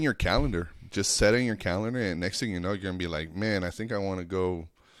it in your calendar. Just set it in your calendar. And next thing you know, you're going to be like, man, I think I want to go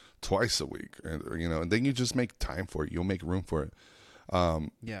twice a week. Or, and then you just make time for it. You'll make room for it.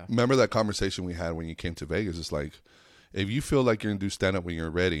 Remember that conversation we had when you came to Vegas? It's like, if you feel like you're going to do stand-up when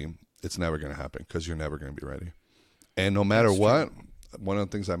you're ready, it's never going to happen because you're never going to be ready. And no matter what, one of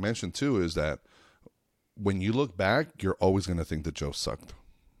the things I mentioned too is that when you look back, you're always going to think the joke sucked,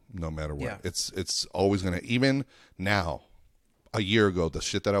 no matter what. Yeah. It's always going to, even now, a year ago, the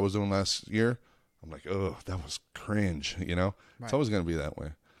shit that I was doing last year, I'm like, oh, that was cringe, Right. It's always going to be that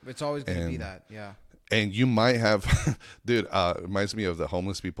way. It's always going to be that, yeah. And you might have, dude, it reminds me of the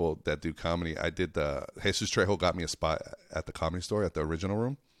homeless people that do comedy. I did Jesus Trejo got me a spot at the Comedy Store at the Original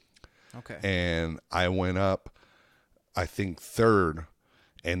Room. Okay. And I went up, I think 3rd,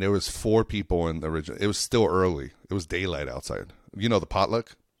 and there was 4 people in the original. It was still early. It was daylight outside. The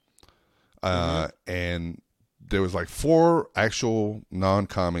potluck? And there was like 4 actual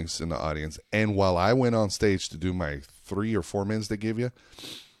non-comics in the audience. And while I went on stage to do my 3 or 4 minutes they give you,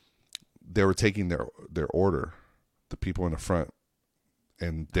 they were taking their order, the people in the front,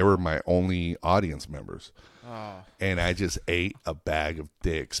 and they were my only audience members. Oh. And I just ate a bag of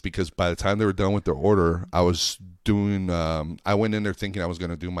dicks because by the time they were done with their order, I was doing, I went in there thinking I was going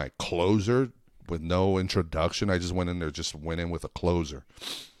to do my closer with no introduction. I just went in with a closer.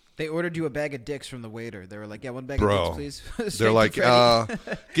 They ordered you a bag of dicks from the waiter. They were like, yeah, 1 bag of dicks, please. They're like,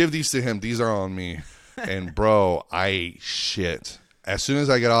 give these to him. These are on me. And bro, I ate shit. As soon as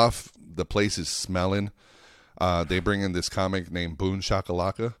I get off, the place is smelling. They bring in this comic named Boone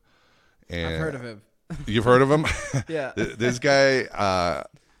Shakalaka. And I've heard of him. You've heard of him? Yeah. This guy,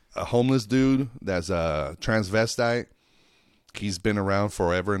 a homeless dude that's a transvestite. He's been around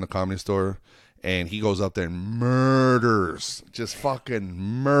forever in the Comedy Store. And he goes up there and murders. Just fucking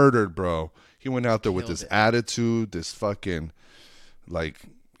murdered, bro. He went out there with this attitude, this fucking, like,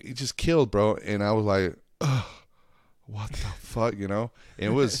 he just killed, bro. And I was like, ugh, what the fuck, It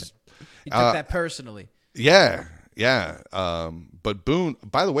was... You took that personally. Yeah. But Boone,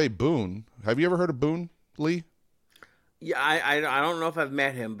 by the way, Boone, have you ever heard of Boone Lee? Yeah, I don't know if I've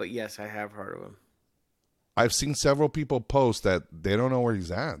met him, but yes, I have heard of him. I've seen several people post that they don't know where he's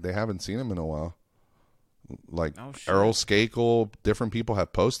at. They haven't seen him in a while. Like Earl Skakel, different people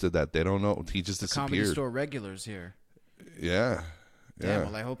have posted that they don't know. He just disappeared. Comedy Store regulars here. Yeah.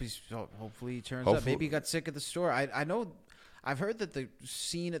 Well, I hope hopefully he turns up. Maybe he got sick at the store. I know. I've heard that the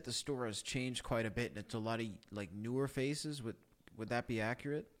scene at the store has changed quite a bit, and it's a lot of like newer faces. Would that be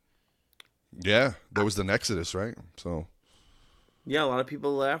accurate? Yeah, there was an exodus, right? So, yeah, a lot of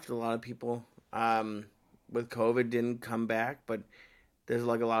people left. A lot of people with COVID didn't come back, but there's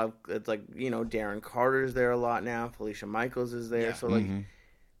like a lot of, it's like, Darren Carter's there a lot now. Felicia Michaels is there, so like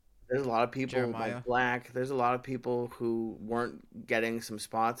there's a lot of people like Black. There's a lot of people who weren't getting some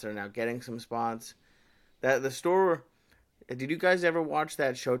spots that are now getting some spots. That the store. Did you guys ever watch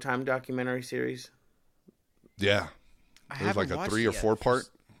that Showtime documentary series? Yeah. It was like a 3 or 4 part.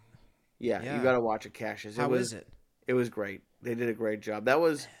 Yeah, you got to watch it, Cassius. How is it? It was great. They did a great job. That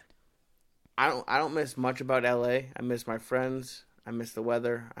was... I don't miss much about LA. I miss my friends. I miss the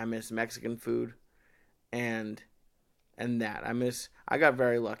weather. I miss Mexican food. And that. I got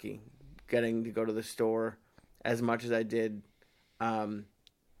very lucky getting to go to the store as much as I did.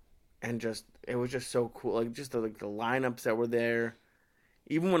 And just, it was just so cool. Like, just the lineups that were there.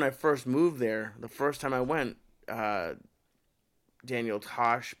 Even when I first moved there, the first time I went, Daniel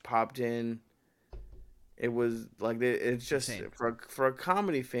Tosh popped in. It was like, it's just, for a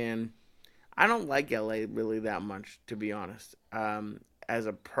comedy fan, I don't like LA really that much, to be honest. As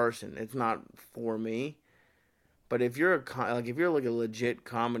a person, it's not for me. But if you're if you're like a legit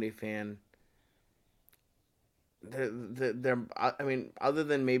comedy fan, I mean, other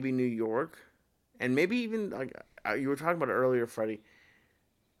than maybe New York, and maybe even like you were talking about it earlier, Freddie,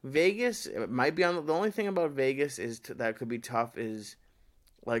 Vegas, it might be on the only thing about Vegas is that could be tough is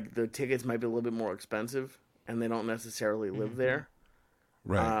like the tickets might be a little bit more expensive, and they don't necessarily live there.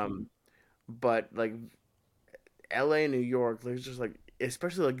 Right. But like L.A. and New York, there's just like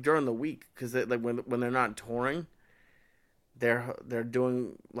especially like during the week, because like when they're not touring, they're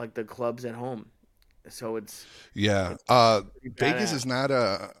doing like the clubs at home, so it's Yeah. pretty Vegas badass. is not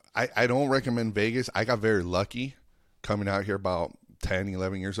I don't recommend Vegas. I got very lucky coming out here about 10,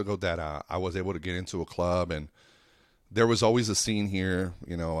 11 years ago that I was able to get into a club, and there was always a scene here,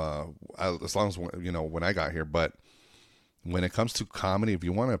 as long as, when I got here. But when it comes to comedy, if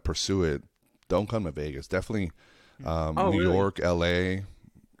you want to pursue it, don't come to Vegas. Definitely Oh, New really? York, LA,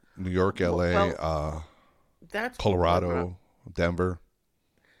 New York, LA, Well, that's cool. Colorado, Denver.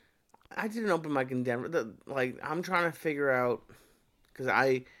 I did an open mic in Denver. Like I'm trying to figure out because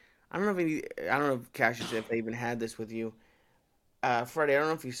I don't know I don't know if Cassius if they even had this with you, Freddie. I don't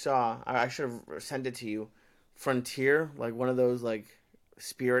know if you saw. I should have sent it to you. Frontier, like one of those like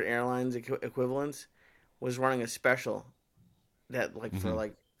Spirit Airlines equivalents, was running a special that like for Mhm.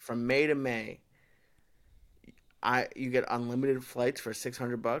 like from May to May, you get unlimited flights for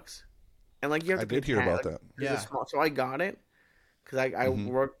 $600, and like you have I to pay did hear tax. about Like, that. there's a Yeah. small, so I got it because I Hmm.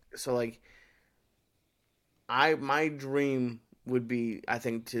 work. So like my dream would be I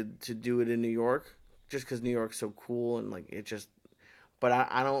think to do it in New York, just because New York's so cool and like it just. But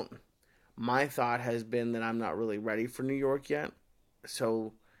I don't. My thought has been that I'm not really ready for New York yet,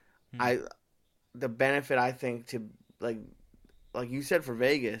 so Hmm. I the benefit I think to like you said for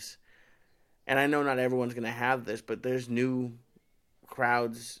Vegas, and I know not everyone's gonna have this, but there's new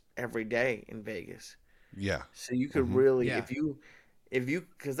crowds every day in Vegas. Yeah. So you could Hmm. really, Yeah. if you,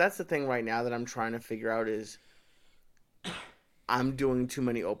 because that's the thing right now that I'm trying to figure out is I'm doing too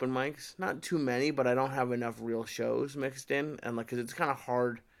many open mics, not too many, but I don't have enough real shows mixed in, and like, cause it's kind of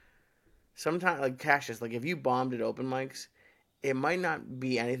hard. Sometimes, like Cassius, like if you bombed at open mics, it might not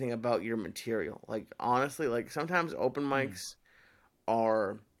be anything about your material. Like honestly, like sometimes open Hmm. mics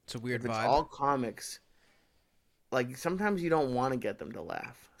are, It's a weird if it's vibe. all comics, like sometimes you don't want to get them to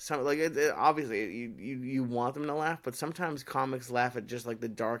laugh. Some like obviously you want them to laugh, but sometimes comics laugh at just like the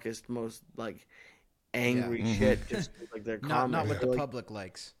darkest, most like Yeah. angry Hmm. shit. Just like their Not comics. what Yeah. the So, like public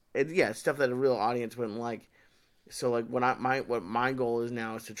likes. yeah, stuff that a real audience wouldn't like. So like when what my goal is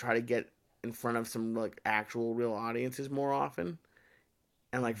now is to try to get in front of some like actual real audiences more often.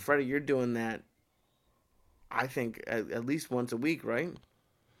 And like Freddie, you're doing that. I think at least once a week, right?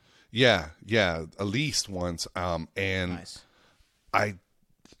 Yeah. Yeah. At least once. And Nice. I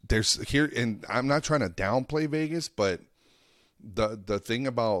there's here, and I'm not trying to downplay Vegas, but the thing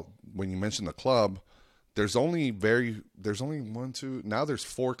about when you mention the club, there's only one, two, now there's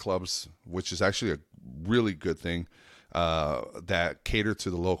four clubs, which is actually a really good thing, that cater to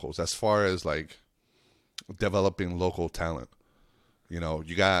the locals as far as like developing local talent.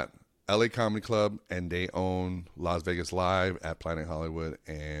 You got LA Comedy Club, and they own Las Vegas Live at Planet Hollywood,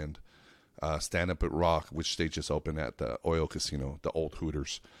 and Stand Up at Rock, which they just opened at the Oil Casino, the old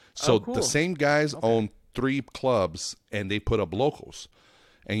Hooters. Oh, So the cool. same guys own three clubs, and they put up locals.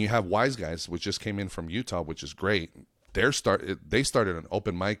 And you have Wise Guys, which just came in from Utah, which is great. They started an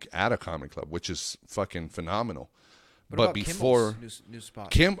open mic at a comedy club, which is fucking phenomenal. What But about before Kimmel's new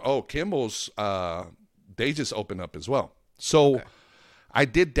spot? Kimball's, they just opened up as well. So Okay. I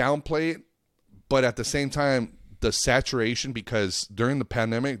did downplay it, but at the same time, the saturation, because during the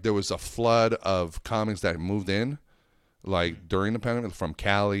pandemic there was a flood of comics that moved in, like during the pandemic, from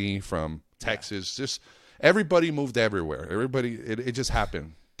Cali, from Texas, just everybody moved everywhere. It just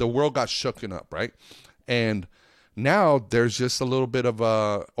happened. The world got shooken up, right? And now there's just a little bit of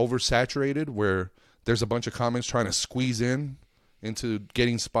oversaturated, where there's a bunch of comics trying to squeeze in into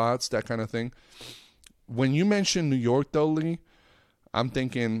getting spots, that kind of thing. When you mention New York, though, Lee, I'm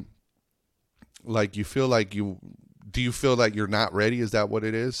thinking, like, do you feel like you're not ready? Is that what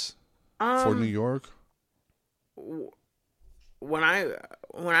it is for New Um, York? when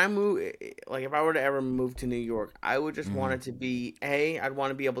I move, like if I were to ever move to New York, I would just want Mhm. it to be I'd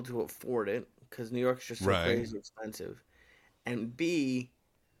want to be able to afford it because New York's just so Right. crazy expensive, and B,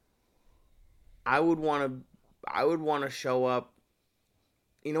 I would want to show up.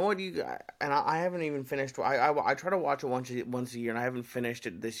 You know what and I haven't even finished. I try to watch it once a year, and I haven't finished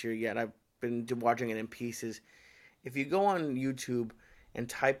it this year yet. I've been watching it in pieces. If you go on YouTube and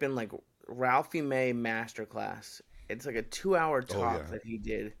type in like Ralphie May Masterclass, it's like a 2 hour Oh talk yeah. that he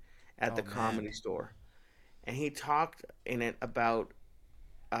did at the Oh man. Comedy Store, and he talked in it about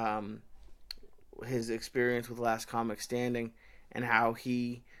um, his experience with Last Comic Standing and how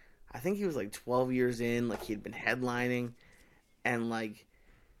I think he was like 12 years in, like he'd been headlining, and like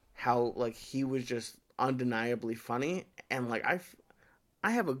how like he was just undeniably funny, and like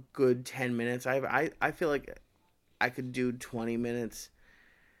I have a good 10 minutes. I feel like I could do 20 minutes.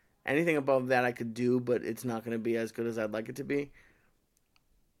 Anything above that I could do, but it's not going to be as good as I'd like it to be.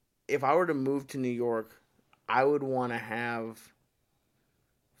 if I were to move to New York, I would want to have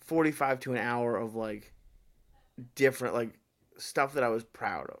 45 to an hour of like different like stuff that I was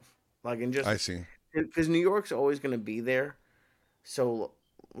proud of. Like, and just I see. because New York's always going to be there. So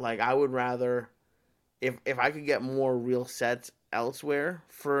like I would rather if I could get more real sets elsewhere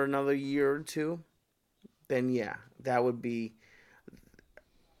for another year or two, then yeah, that would be.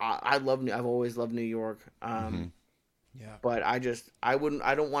 I love. I've always loved New York. Yeah. But I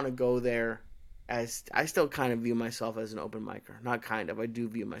don't want to go there. As I still kind of view myself as an open micer. Not kind of. I do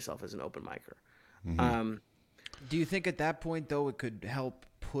view myself as an open micer. Do you think at that point though it could help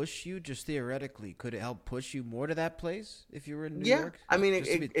push you, just theoretically? Could it help push you more to that place if you were in New York? I mean,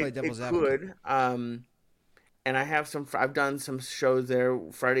 Just to play it devil's could. And I have I've done some shows there.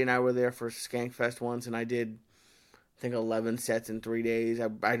 Freddie and I were there for Skankfest once, and I did, I think, 11 sets in 3 days.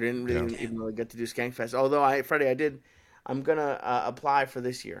 I didn't really even really get to do Skankfest. Although I did. I'm gonna apply for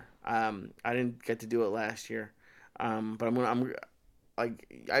this year. I didn't get to do it last year, but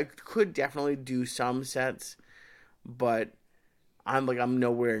I could definitely do some sets, but I'm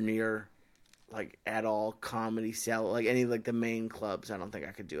nowhere near like at all comedy cell like any like the main clubs. I don't think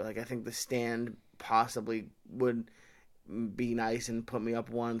I could do. Like I think the Stand possibly would be nice and put me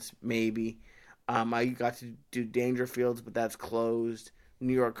up once maybe. I got to do Dangerfields, but that's closed.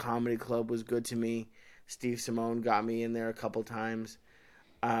 New York Comedy Club was good to me. Steve Simone got me in there a couple times.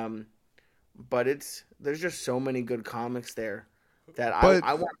 But there's just so many good comics there that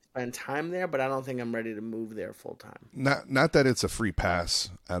I want to spend time there, but I don't think I'm ready to move there full time. Not that it's a free pass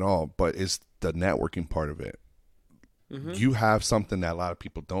at all, but it's the networking part of it. You have something that a lot of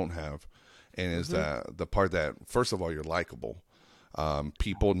people don't have, and is the part that, first of all, you're likable.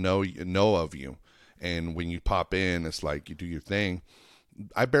 People know of you, and when you pop in, it's like you do your thing.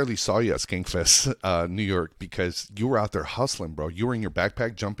 I barely saw you at Skankfest, New York, because you were out there hustling, bro. You were in your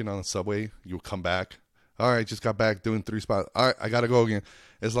backpack, jumping on the subway. You would come back. All right, just got back doing 3 spots. All right, I gotta go again.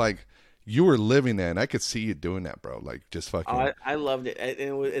 It's like you were living that, and I could see you doing that, bro. Like just fucking. Oh, I loved it.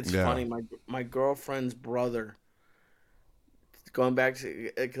 It's funny. My girlfriend's brother. Going back to,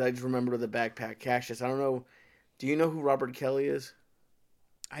 because I just remembered the backpack Cassius. I don't know. Do you know who Robert Kelly is?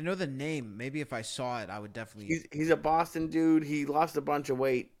 I know the name. Maybe if I saw it, I would definitely. He's a Boston dude. He lost a bunch of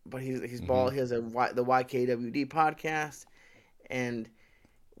weight, but he's bald. He has the YKWd podcast, and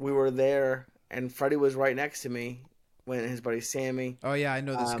we were there. And Freddie was right next to me when his buddy Sammy. Oh yeah, I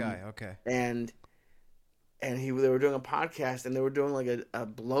know this guy. Okay. And they were doing a podcast, and they were doing like a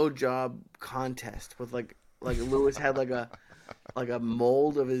blowjob contest with like Lewis had like a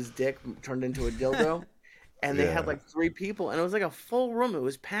mold of his dick turned into a dildo. And they had like 3 people, and it was like a full room. It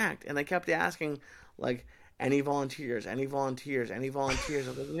was packed, and they kept asking, like, any volunteers, any volunteers, any volunteers.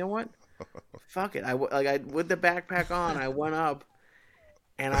 I was like, you know what? Fuck it. I with the backpack on, I went up,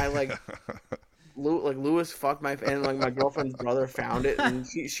 and I Lewis fucked and like my girlfriend's brother found it, and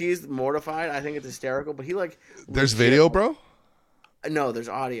she's mortified. I think it's hysterical, but he like. There's video, bro? No, there's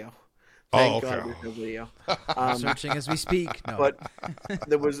audio. Thank God there's no video. Searching as we speak. No. But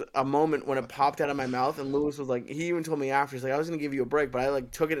there was a moment when it popped out of my mouth, and Lewis was like, he even told me after, he's like, I was going to give you a break, but I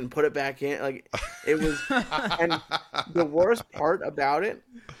like took it and put it back in. Like it was, and the worst part about it,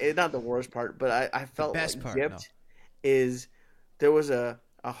 not the worst part, but I felt like gypped, is there was a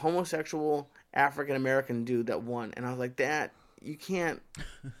homosexual African-American dude that won. And I was like, you can't,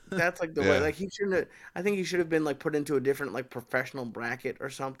 that's like the way, like he shouldn't have, I think he should have been like put into a different like professional bracket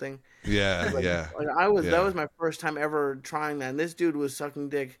or something. Yeah, like, yeah. Like that was my first time ever trying that. And this dude was sucking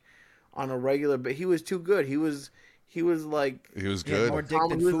dick on a regular, but he was too good. He was like, he was good. More dick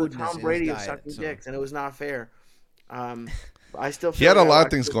than he was food the Tom Brady of sucking dicks, and it was not fair. I still feel he had a like lot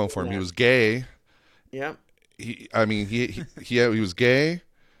of things going for him. He was gay. Yep. He was gay.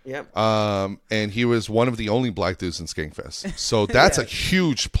 Yep. And he was one of the only black dudes in Skankfest. So that's a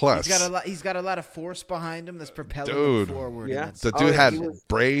huge plus. He's got a lot of force behind him that's propelling him forward. Yeah. The dude had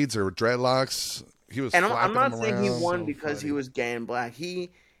braids or dreadlocks. He was. And I'm not saying around. he won because he was gay and black.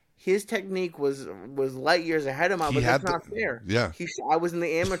 His technique was light years ahead of mine, but that's not fair. Yeah. I was in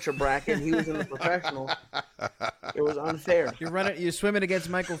the amateur bracket, and he was in the professional. It was unfair. You're swimming against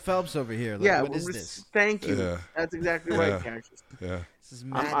Michael Phelps over here. Like, what is this? Thank you. Yeah. That's exactly right, Cassius. Yeah. This is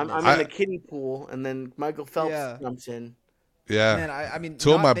madness. I'm in the kiddie pool, and then Michael Phelps jumps in. Yeah. Man, I mean,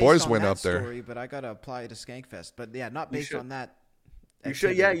 2 of my boys on went that up there. story, but I gotta apply to Skankfest. But yeah, not based on that. You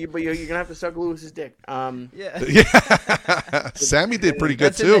should, but you're gonna have to suck Lewis's dick. Yeah. Sammy did pretty good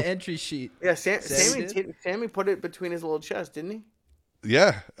That's too. in the entry sheet. Yeah, Sammy put it between his little chest, didn't he?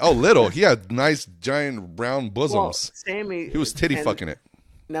 Yeah. Oh, little. He had nice giant round bosoms. Well, Sammy. He was titty fucking it.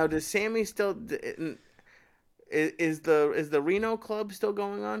 Now, does Sammy still? Is the Reno club still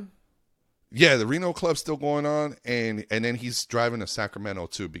going on? Yeah, the Reno club's still going on, and then he's driving to Sacramento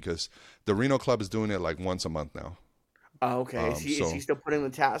too because the Reno club is doing it like once a month now. Oh, okay. Is he still putting the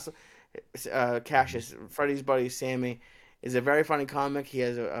tassel? Cassius, Freddie's buddy Sammy, is a very funny comic. He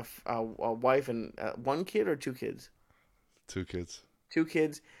has a wife and one kid or two kids. Two kids. Two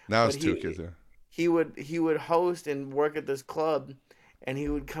kids. Now But it's two kids. Yeah. He would host and work at this club, and he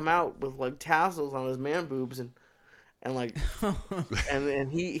would come out with like tassels on his man boobs and like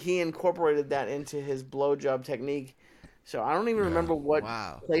and he incorporated that into his blowjob technique. So I don't even remember what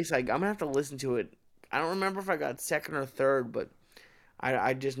place I'm gonna have to listen to it. I don't remember if I got second or third, but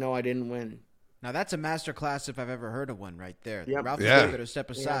I just know I didn't win. Now that's a master class if I've ever heard of one right there. Yep. Ralph Yeah. better step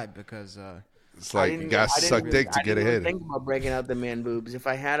aside because It's like you got to suck dick to get I ahead. didn't think about breaking out the man boobs. If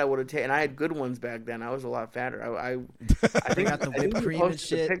I had, I would have taken. And I had good ones back then. I was a lot fatter. I think got the whipped you cream and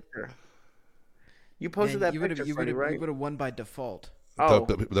posted the shit. picture. You posted that picture, Freddie, right? You would have won by default. Oh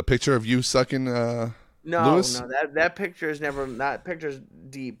The picture of you sucking no, Lewis? no, that picture is never. That picture's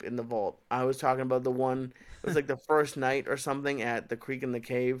deep in the vault. I was talking about the one. It was like the first night or something at the Creek in the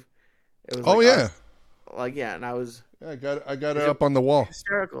Cave. It was. Oh like yeah. and I was Yeah, I got it up on the wall.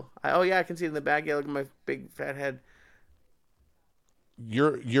 hysterical. I can see it in the back. Yeah, look at my big fat head.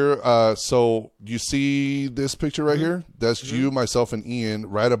 You're so you see this picture right here? That's you, myself, and Ian.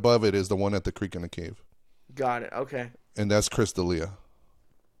 Right above it is the one at the Creek in the Cave. Got it. Okay. And that's Chris D'Elia.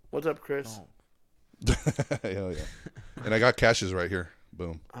 What's up, Chris? Hell yeah. And I got Cassius right here.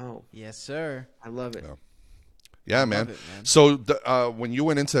 Boom. Oh, Yes, sir. I love it. Yeah, man. it, man. So when you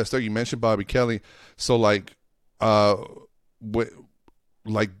went into that story, you mentioned Bobby Kelly. So like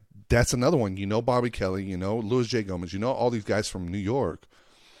that's another one. You know Bobby Kelly, you know Louis J. Gomez, you know all these guys from New York.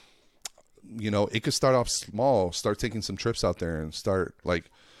 You know, it could start off small, start taking some trips out there and start like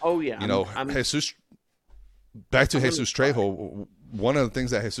Oh yeah. Jesus. Back to Jesus Trejo. One of the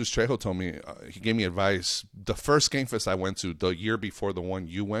things that Jesus Trejo told me, he gave me advice. The first Game Fest I went to, the year before the one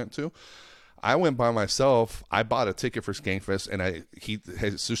you went to, I went by myself. I bought a ticket for Game Fest, and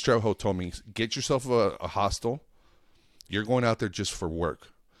Jesus Trejo told me, get yourself a hostel. You're going out there just for work.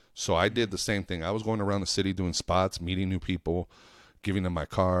 So I did the same thing. I was going around the city doing spots, meeting new people, giving them my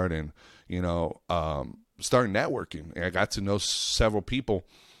card, and starting networking. And I got to know several people.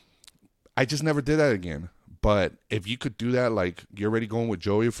 I just never did that again. But if you could do that, like you're already going with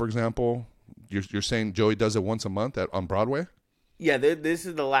Joey, for example, you're saying Joey does it once a month on Broadway? Yeah, this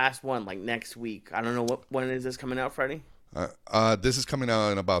is the last one, like next week. I don't know when is this coming out, Freddie? This is coming out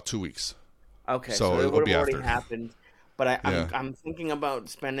in about 2 weeks. Okay, So it it'll would be have already after. happened. But Yeah. I'm thinking about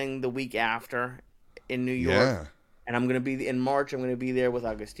spending the week after in New York, Yeah. and I'm gonna be in March. I'm gonna be there with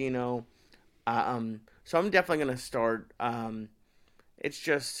Agostino. So I'm definitely gonna start. It's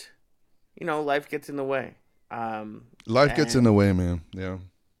just, life gets in the way. Life gets in the way, man. Yeah.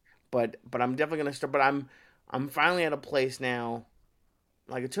 But I'm definitely gonna start. But I'm finally at a place now.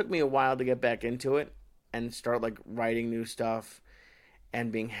 Like it took me a while to get back into it and start like writing new stuff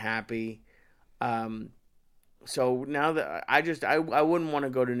and being happy. So now that I wouldn't want to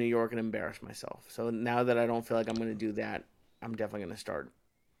go to New York and embarrass myself. So now that I don't feel like I'm gonna do that, I'm definitely gonna start.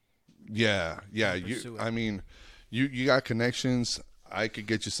 Yeah. Pursue it. I mean, you got connections. I could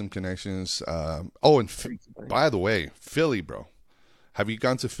get you some connections. And by the way, Philly, bro. Have you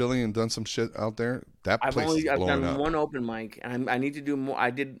gone to Philly and done some shit out there? That place is I've blowing done up. one open mic, and I need to do more.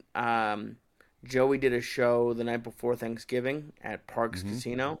 I did. Joey did a show the night before Thanksgiving at Parks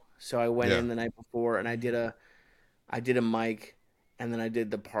Casino, so I went in the night before and I did a mic, and then I did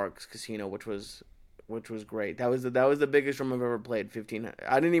the Parks Casino, which was great. That was the biggest room I've ever played. 1,500.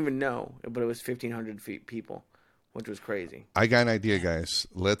 I didn't even know, but it was 1,500 people, which was crazy. I got an idea, guys.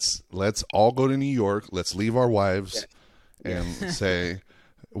 Let's all go to New York. Let's leave our wives and say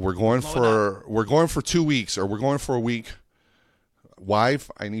we're going for 2 weeks or we're going for a week. Wife,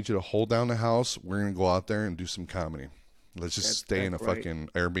 I need you to hold down the house. We're gonna go out there and do some comedy. Let's just stay in a fucking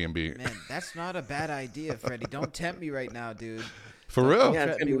Airbnb. Man, that's not a bad idea, Freddie. Don't tempt me right now, dude. For real? Yeah,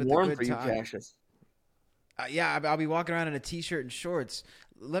 it's threaten gonna me be with a warm good for you, time. Cassius. I'll be walking around in a t-shirt and shorts.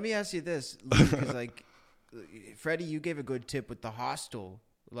 Let me ask you this, because like, Freddie, you gave a good tip with the hostel,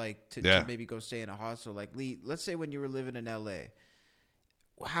 like to maybe go stay in a hostel. Like Lee, let's say when you were living in LA,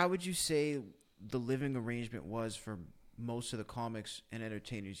 how would you say the living arrangement was for most of the comics and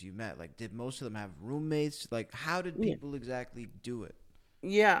entertainers you met? Like, did most of them have roommates? Like, how did people exactly do it?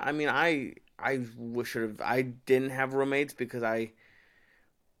 Yeah, I mean, I didn't have roommates because like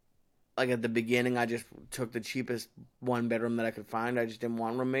at the beginning, I just took the cheapest one bedroom that I could find. I just didn't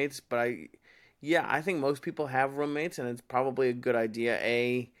want roommates. But I think most people have roommates, and it's probably a good idea.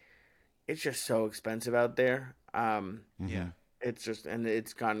 It's just so expensive out there. Yeah. It's just, and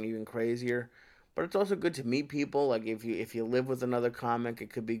it's gotten even crazier. But it's also good to meet people. Like if you live with another comic,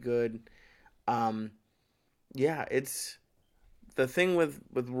 it could be good. Um, yeah, it's the thing with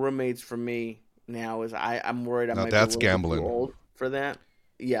roommates for me now is I'm worried I Now might be a that's little bit gambling. too old for that.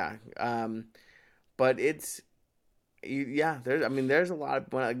 Yeah. But yeah, there's a lot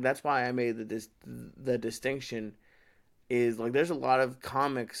of, like, that's why I made the distinction is like there's a lot of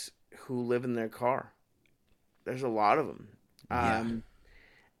comics who live in their car. There's a lot of them. Yeah.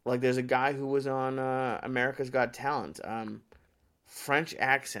 Like there's a guy who was on America's Got Talent, French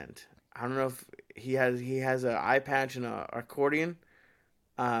accent. I don't know if he has an eye patch and a accordion.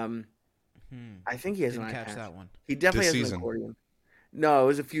 Um, I think he has Didn't an eye catch patch. that one. He definitely This has season. an accordion. No, it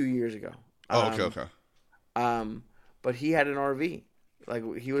was a few years ago. Oh, okay. But he had an RV.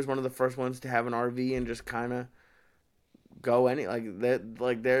 Like he was one of the first ones to have an RV and just kind of go like that.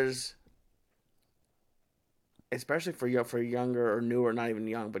 Like there's, especially for younger or newer, not even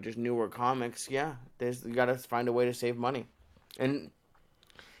young, but just newer comics. Yeah, you got to find a way to save money. And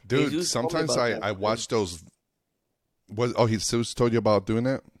Dude, Jesus told me sometimes about that. I watch those. He Jesus told you about doing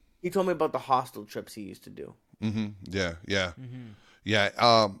that? He told me about the hostel trips he used to do. Yeah. Yeah.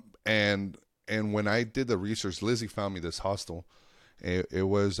 And when I did the research, Lizzie found me this hostel. It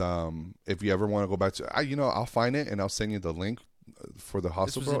was if you ever want to go back to, I'll find it and I'll send you the link for the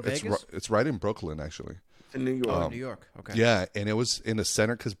hostel, was bro. in Vegas? It's right in Brooklyn, actually. It's in New York. Oh, New York. Okay. Yeah, and it was in the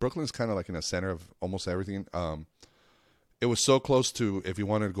center because Brooklyn's kind of like in the center of almost everything. It was so close to, if you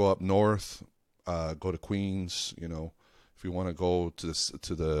wanted to go up north, go to Queens. If you want to go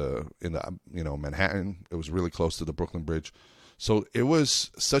to Manhattan, it was really close to the Brooklyn Bridge. So it was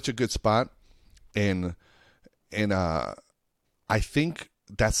such a good spot, and I think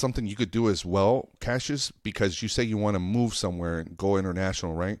that's something you could do as well, Cassius, because you say you want to move somewhere and go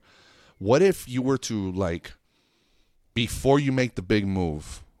international, right? What if you were to, like, before you make the big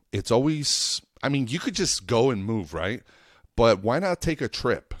move, it's always, you could just go and move, right? But why not take a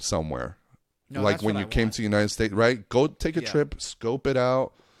trip somewhere? No, like that's when what you I came want. to the United States, right? Go take a Yeah. trip, scope it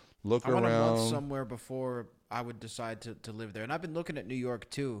out, look I want to around. month somewhere before I would decide to live there. And I've been looking at New York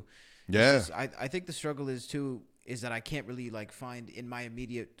too. It's Yeah. just- I think the struggle is that I can't really like find in my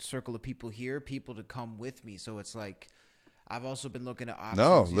immediate circle of people here people to come with me. So it's like I've also been looking at options.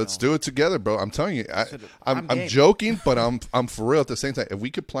 No, let's do it together, bro. I'm telling you, I'm game. joking, but I'm for real at the same time. If we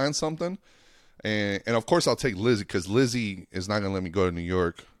could plan something, and of course I'll take Lizzie because Lizzie is not gonna let me go to New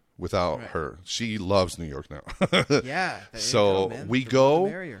York without her. She loves New York now. Yeah. there you So go, man. we The more the go.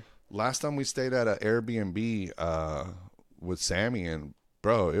 merrier. Last time we stayed at an Airbnb with Sammy, and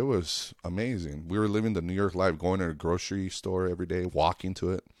bro, it was amazing. We were living the New York life, going to the grocery store every day, walking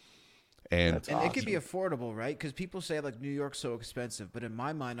to it, and And it could be affordable, right? Because people say like New York's so expensive, but in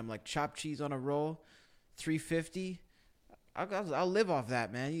my mind, I'm like chopped cheese on a roll, $3.50. I'll live off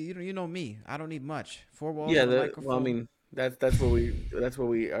that, man. You know me. I don't need much. 4 walls. Yeah, and a microphone. that's where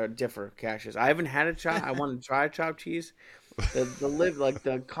we differ, Cassius. I haven't had a chop. I want to try chopped cheese.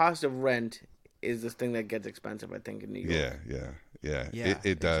 The cost of rent is this thing that gets expensive, I think, in New York. yeah. Yeah,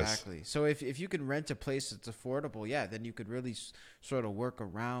 It does. exactly. So if you can rent a place that's affordable, yeah, then you could really sort of work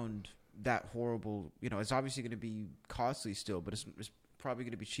around that horrible. It's obviously going to be costly still, but it's probably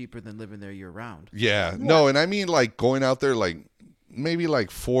going to be cheaper than living there year round. Yeah, no, and I mean like going out there, like maybe like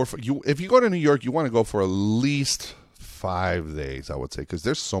if you go to New York, you want to go for at least 5 days, I would say, because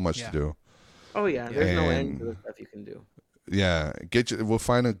there's so much to do. Oh yeah, there's no end to And- the stuff you can do. Yeah, we'll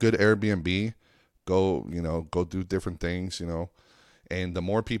find a good Airbnb, go do different things, and the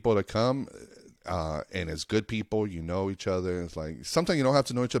more people that come, and it's good people, each other. It's like sometimes you don't have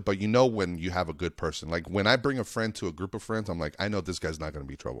to know each other, but when you have a good person. Like when I bring a friend to a group of friends, I'm like, I know this guy's not going to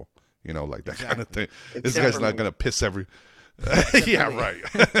be this kind of thing. This guy's not going to piss every. Yeah, right.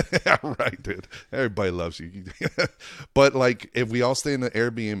 Yeah, right, dude. Everybody loves you. But like, if we all stay in the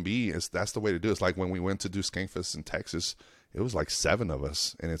Airbnb, that's the way to do it. It's like when we went to do Skankfest in Texas, it was like 7 of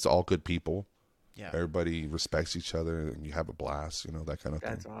us, and it's all good people. Yeah. Everybody respects each other, and you have a blast. That kind of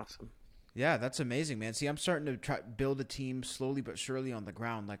That's thing. awesome. Yeah, that's amazing, man. See, I'm starting to try build a team slowly but surely on the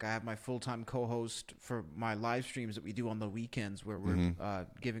ground. Like I have my full-time co-host for my live streams that we do on the weekends, where we're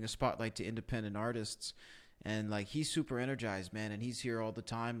giving a spotlight to independent artists, and like he's super energized, man, and he's here all the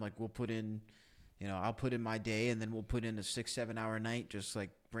time. Like we'll put in, I'll put in my day, and then we'll put in a 6-7 hour night, just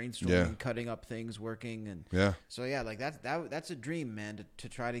like brainstorming, cutting up things, working, and Yeah. So yeah, like that's a dream, man, to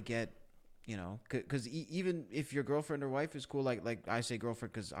try to get. Because even if your girlfriend or wife is cool, like I say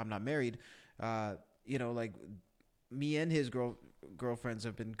girlfriend because I'm not married, like me and his girlfriends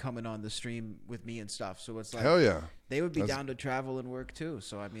have been coming on the stream with me and stuff. So it's like, Hell yeah. they would be down to travel and work too.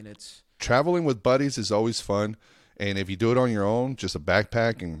 So I mean, it's Traveling with buddies is always fun. And if you do it on your own, just a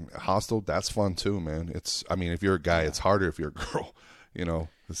backpack and a hostel, that's fun too, man. I mean, if you're a guy, it's harder. If you're a girl,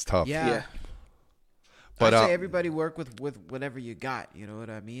 it's tough. Yeah. But I say everybody work with whatever you got. You know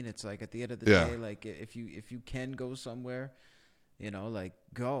what I mean? It's like at the end of the day, like if you can go somewhere, like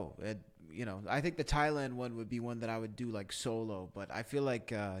go. And, I think the Thailand one would be one that I would do like solo. But I feel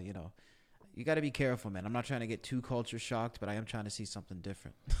like you got to be careful, man. I'm not trying to get too culture shocked, but I am trying to see something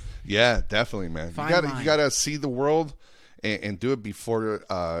different. Yeah, definitely, man. You gotta see the world and do it before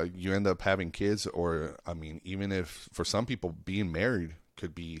you end up having kids. Or I mean, even if for some people being married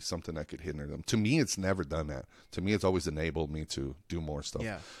could be something that could hinder them. To me, it's never done that. To me, it's always enabled me to do more stuff.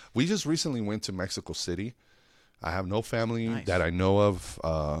 Yeah. We just recently went to Mexico City. I have no family that I know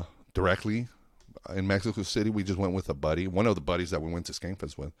of directly in Mexico City. We just went with a buddy, one of the buddies that we went to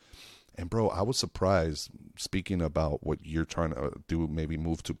Skankfest with. And, bro, I was surprised, speaking about what you're trying to do, maybe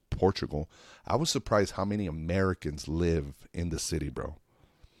move to Portugal, I was surprised how many Americans live in the city, bro. Wow.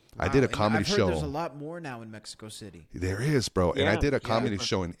 I did a comedy show. There's a lot more now in Mexico City. There is, bro. And I did a comedy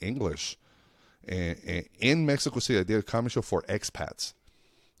show in English. And in Mexico City, I did a comedy show for expats.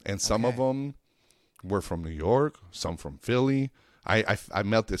 And some of them were from New York, some from Philly. I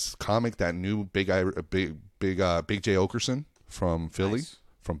met this comic that knew Big J. Okerson from Philly. Nice.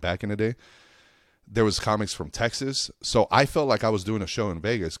 From back in the day. There was comics from Texas. So I felt like I was doing a show in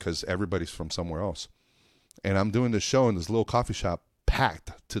Vegas because everybody's from somewhere else. And I'm doing this show in this little coffee shop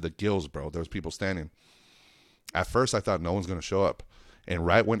packed to the gills, bro. There was people standing. At first, I thought no one's going to show up. And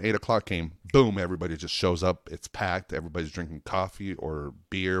right when 8 o'clock came, boom, everybody just shows up. It's packed. Everybody's drinking coffee or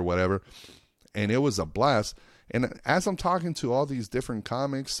beer, whatever. And it was a blast. And as I'm talking to all these different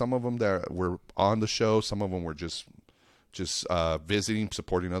comics, some of them that were on the show, some of them were just visiting,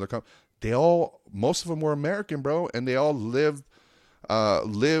 supporting other most of them were American, bro, and they all they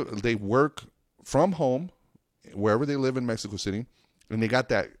work from home wherever they live in Mexico City, and they got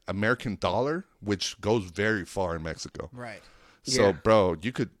that American dollar, which goes very far in Mexico. Right. So, bro,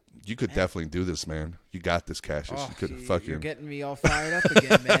 you could definitely do this, man. You got this, Cassius. Oh, you could fucking. You're getting me all fired up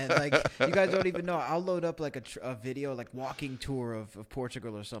again, man. Like, you guys don't even know. I'll load up like a video, like walking tour of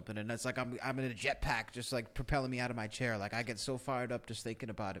Portugal or something, and it's like I'm in a jetpack, just like propelling me out of my chair. Like, I get so fired up just thinking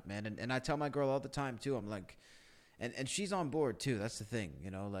about it, man. And I tell my girl all the time too. I'm like, and she's on board too. That's the thing,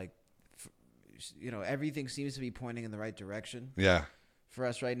 like, everything seems to be pointing in the right direction. Yeah. For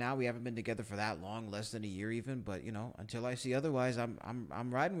us right now, we haven't been together for that long, less than a year even. But until I see otherwise, I'm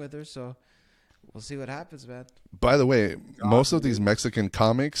riding with her. So we'll see what happens, man. By the way, most of these Mexican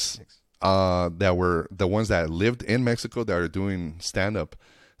comics that were the ones that lived in Mexico that are doing stand up,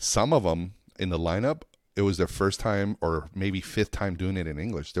 some of them in the lineup, it was their first time or maybe fifth time doing it in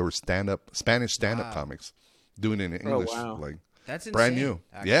English. There were Spanish stand up comics doing it in English, like that's insane, brand new.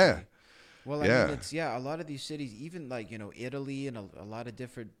 Actually. Yeah. Well, I mean, it's a lot of these cities, even like, Italy and a lot of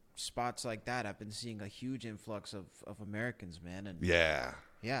different spots like that, I've been seeing a huge influx of Americans, man. And yeah,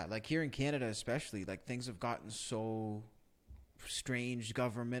 like here in Canada especially, like things have gotten so strange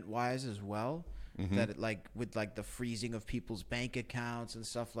government-wise as well, that with like the freezing of people's bank accounts and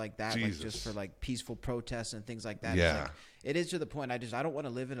stuff like that, like just for like peaceful protests and things like that. Yeah. It is to the point I don't want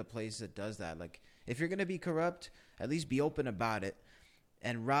to live in a place that does that. Like, if you're going to be corrupt, at least be open about it.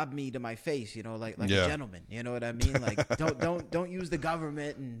 And rob me to my face, like a gentleman. You know what I mean? Like, don't use the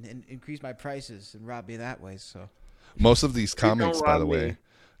government and increase my prices and rob me that way. So, most of these comics, by the way,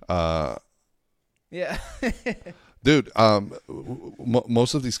 yeah, dude,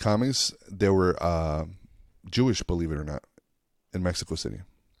 most of these comics, they were Jewish, believe it or not, in Mexico City.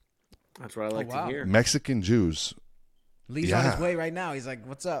 That's what I like to hear. Mexican Jews. Lee's on his way right now. He's like,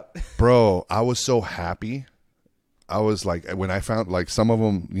 "What's up, bro?" I was so happy. I was like, when I found like some of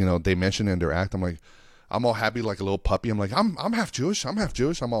them, they mentioned in their act, I'm all happy like a little puppy. I'm like, I'm half Jewish. I'm half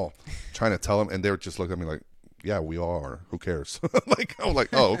Jewish. I'm all trying to tell them, and they were just looking at me like, yeah, we all are. Who cares? I'm like,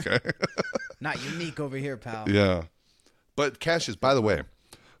 oh, okay. Not unique over here, pal. Yeah. But Cassius, by the way,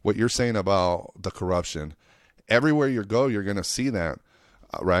 what you're saying about the corruption, everywhere you go, you're going to see that,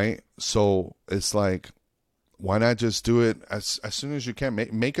 right? So it's like, why not just do it as soon as you can?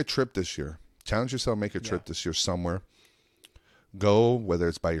 Make a trip this year. Challenge yourself, make a trip this year somewhere. Go, whether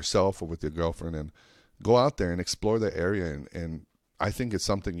it's by yourself or with your girlfriend, and go out there and explore the area. And I think it's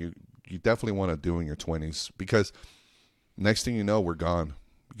something you definitely want to do in your 20s, because next thing you know, we're gone.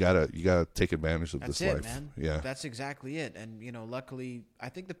 You gotta take advantage of this life. Man. Yeah, that's exactly it. And luckily, I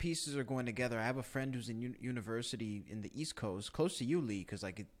think the pieces are going together. I have a friend who's in university in the East Coast, close to you, Lee, because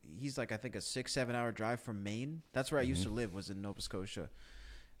he's like I think a 6-7 hour drive from Maine. That's where I used to live, was in Nova Scotia.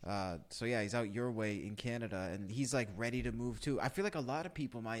 So yeah, he's out your way in Canada, and he's like ready to move too. I feel like a lot of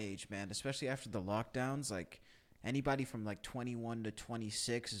people my age, man, especially after the lockdowns, like anybody from like 21 to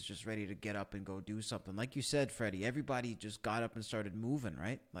 26 is just ready to get up and go do something. Like you said, Freddie, everybody just got up and started moving,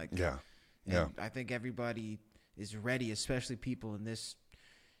 right? Like, Yeah. and Yeah. I think everybody is ready, especially people in this,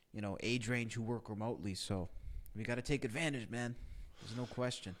 age range who work remotely. So we got to take advantage, man. There's no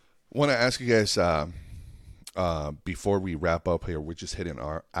question. Want to ask you guys before we wrap up here, we're just hitting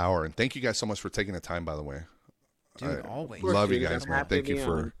our hour, and thank you guys so much for taking the time. By the way, Dude, always. love you Dude, guys, I'm man. happy Thank to you be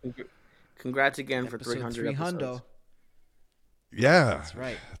for on. Congrats again for Episode 300 300. episodes. yeah. That's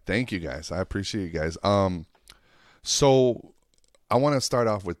right. Thank you guys. I appreciate you guys. So I want to start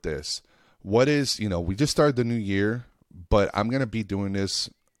off with this. What is, we just started the new year, but I'm going to be doing this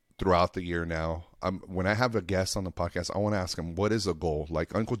throughout the year now. When I have a guest on the podcast, I want to ask them, what is a goal?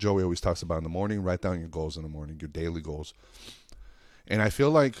 Like Uncle Joey always talks about in the morning, write down your goals in the morning, your daily goals. And I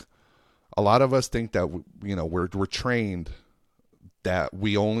feel like a lot of us think that, we're trained that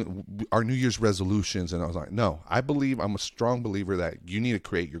our New Year's resolutions. And I was like, no, I'm a strong believer that you need to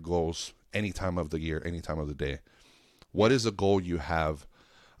create your goals any time of the year, any time of the day. What is a goal you have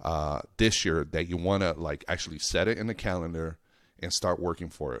this year that you want to like actually set it in the calendar and start working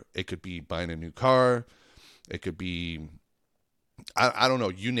for it? It could be buying a new car. It could be, I don't know,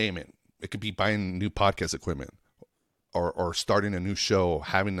 you name it. It could be buying new podcast equipment or starting a new show,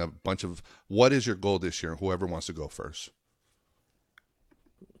 having a bunch of, what is your goal this year? Whoever wants to go first.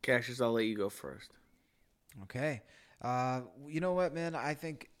 Cassius, I'll let you go first. Okay. You know what, man? I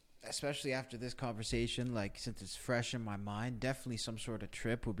think, especially after this conversation, like since it's fresh in my mind, definitely some sort of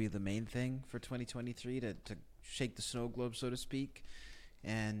trip would be the main thing for 2023 to shake the snow globe, so to speak.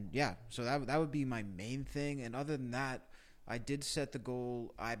 And yeah, so that would be my main thing. And other than that, I did set the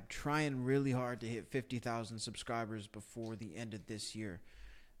goal. I'm trying really hard to hit 50,000 subscribers before the end of this year.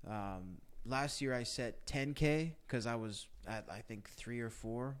 Last year I set 10K because I was at, I think, 3 or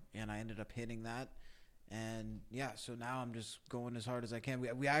 4, and I ended up hitting that. And yeah, so now I'm just going as hard as I can.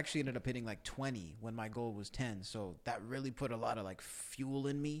 We actually ended up hitting like 20 when my goal was 10. So that really put a lot of like fuel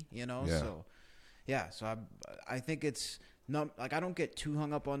in me, Yeah. So yeah, so I think it's not like I don't get too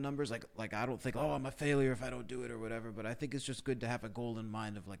hung up on numbers. Like I don't think, oh, I'm a failure if I don't do it or whatever. But I think it's just good to have a goal in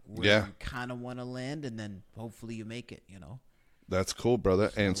mind of like where you kind of want to land, and then hopefully you make it. That's cool,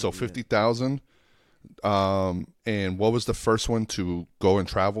 brother. And so 50,000. And what was the first one to go and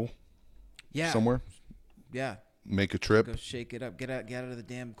travel? Yeah. Somewhere? Yeah. Make a trip? Go shake it up. Get out of the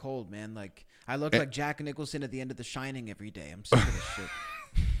damn cold, man. Like I look like Jack Nicholson at the end of The Shining every day. I'm sick of this shit.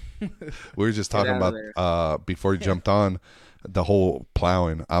 We were just talking out of about before you jumped on the whole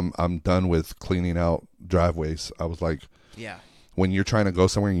plowing. I'm done with cleaning out driveways. I was like, Yeah. when you're trying to go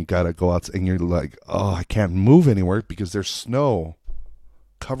somewhere and you got to go out and you're like, oh, I can't move anywhere because there's snow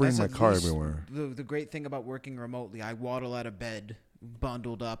covering my That's at car least everywhere. The great thing about working remotely, I waddle out of bed,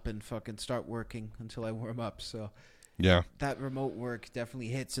 bundled up, and fucking start working until I warm up. So Yeah. that remote work definitely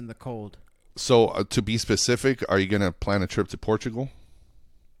hits in the cold. So to be specific, are you going to plan a trip to Portugal?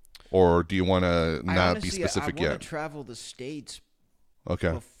 Or do you want to not be specific I want yet? to travel the States Okay.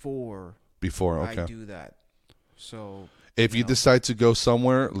 before Okay. I do that. So If you decide to go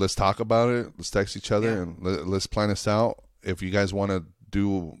somewhere, let's talk about it. Let's text each other Yeah. and let's plan this out. If you guys want to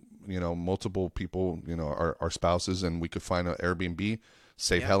do, multiple people, our spouses, and we could find an Airbnb,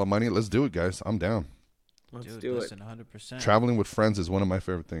 save hella money. Let's do it, guys. I'm down. Let's dude, do listen, it. 100%. Traveling with friends is one of my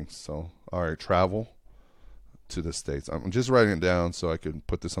favorite things. So, all right, travel to the States. I'm just writing it down so I can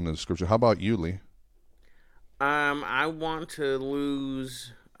put this on the description. How about you, Lee? I want to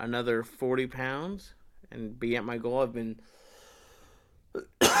lose another 40 pounds and be at my goal. I've been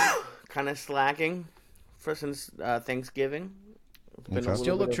kind of slacking since Thanksgiving. It's been a Okay. little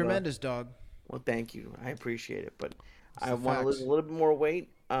Still bit look of a- tremendous, dog. Well, thank you. I appreciate it. But I the want to lose facts. a little bit more weight.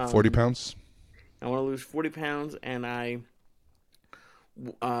 40 pounds? I want to lose 40 pounds, and I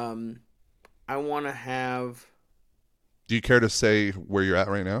want to have. Do you care to say where you're at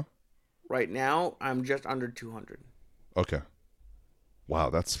right now? Right now, I'm just under 200. Okay. Wow,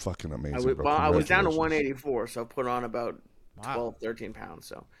 that's fucking amazing. I was down to Congratulations. 184, so I put on about Wow. 12, 13 pounds.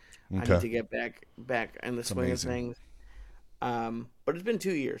 So I Okay. need to get back in the swing amazing. of things. But it's been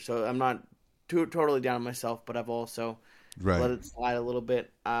 2 years, so I'm not totally down on myself, but I've also Right. let it slide a little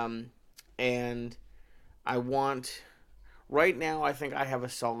bit. And I want, right now, I think I have a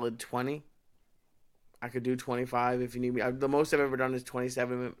solid 20. I could do 25 if you need me. The most I've ever done is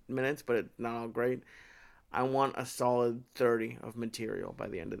 27 minutes, but it's not all great. I want a solid 30 of material by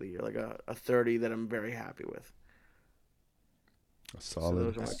the end of the year, like a 30 that I'm very happy with. So Solid.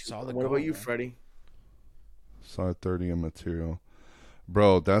 those are my That's a two. solid What goal, about you, man. Freddie? Solid 30 in material.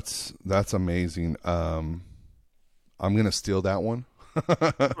 Bro, that's amazing. I'm going to steal that one.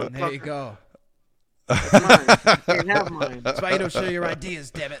 There you go. That's mine. You can't have mine. That's why you don't show your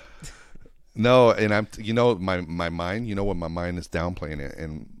ideas, damn it. No, and my mind, you know what, my mind is downplaying it,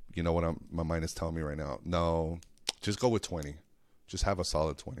 and you know what my mind is telling me right now. No, just go with 20. Just have a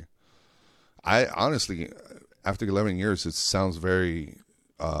solid 20. I honestly, after 11 years, it sounds very.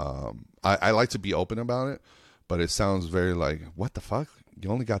 I like to be open about it, but it sounds very like, what the fuck? You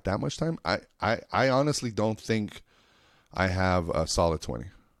only got that much time? I honestly don't think I have a solid 20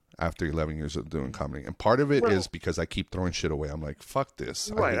 after 11 years of doing comedy. And part of it is because I keep throwing shit away. I'm like, fuck this.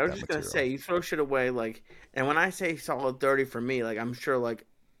 Right. I was that just going to material. say, you throw shit away, like, and when I say solid 30 for me, like, I'm sure, like,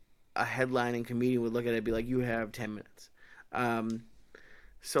 a headlining comedian would look at it and be like, you have 10 minutes.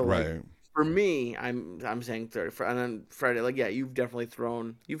 So, like, Right. for me, I'm saying 30. And then Freddie, like, yeah, you've definitely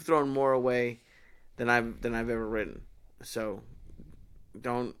thrown more away than I've ever written. So,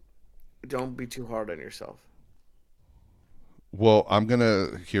 don't be too hard on yourself. Well,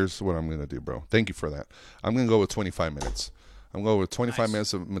 here's what I'm going to do, bro. Thank you for that. I'm going to go with 25 minutes. I'm going with 25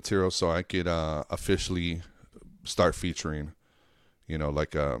 minutes of material so I could officially start featuring,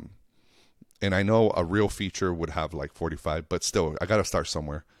 like, and I know a real feature would have like 45, but still, I got to start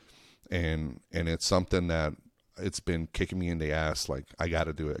somewhere. And it's something that it's been kicking me in the ass. Like, I got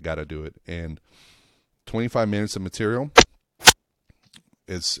to do it. And 25 minutes of material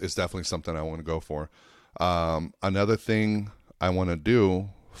is definitely something I want to go for. Another thing I want to do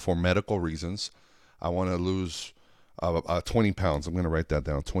for medical reasons, I want to lose 20 pounds. I'm going to write that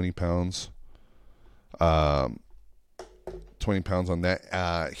down. 20 pounds. 20 pounds on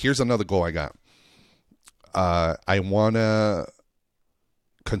that. Here's another goal I got. I want to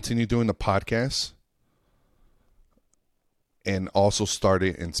continue doing the podcast and also start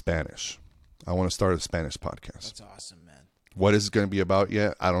it in Spanish. I want to start a Spanish podcast. That's awesome, man. What is it going to be about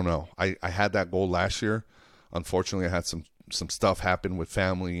yet? I don't know. I had that goal last year. Unfortunately, I had some stuff happen with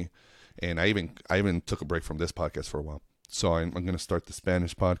family, and I even took a break from this podcast for a while. So I'm going to start the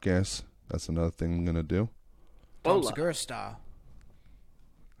Spanish podcast. That's another thing I'm going to do. Tom Hola. Segura style.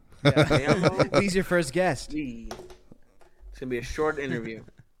 Yeah. He's your first guest. Lee. It's going to be a short interview.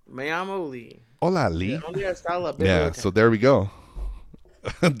 Me llamo Lee. Hola, Lee. ¿Dónde está la Yeah, biblioteca? so there we go.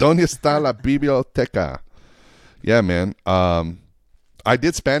 ¿Dónde está la biblioteca? Yeah, man. I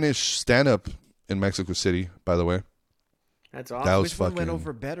did Spanish stand-up in Mexico City, by the way. That's awesome. That was Which one went fucking-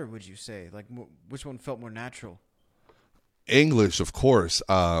 over better, would you say? Like, which one felt more natural? English, of course.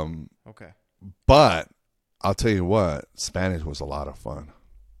 Okay. But I'll tell you what, Spanish was a lot of fun.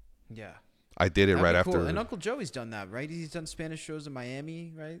 Yeah. I did it That'd right be after. cool. And Uncle Joey's done that, right? He's done Spanish shows in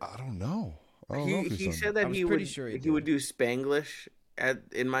Miami, right? I don't know. I don't know if He he's done said I that was he pretty would sure he he would did. do Spanglish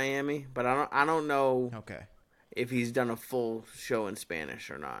in Miami, but I don't know Okay. if he's done a full show in Spanish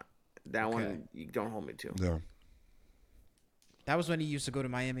or not. That Okay. one you don't hold me to. Yeah. That was when he used to go to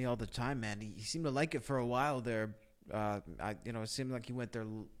Miami all the time, man. He seemed to like it for a while there. It seemed like he went there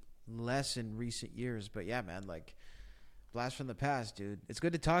less in recent years. But yeah, man, like, blast from the past, dude. It's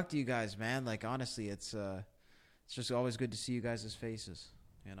good to talk to you guys, man. Like, honestly, it's just always good to see you guys' faces.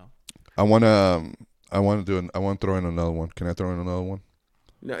 I want to throw in another one. Can I throw in another one?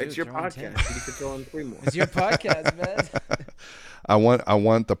 No, Dude, it's your throw in podcast. 10. You could throw in 3 more. It's your podcast, man. I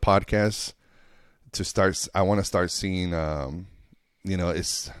want the podcast to start. I want to start seeing,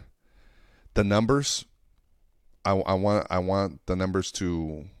 it's the numbers. I want the numbers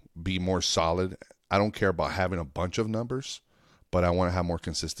to be more solid. I don't care about having a bunch of numbers, but I want to have more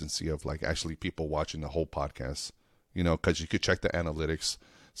consistency of like actually people watching the whole podcast. Because you could check the analytics.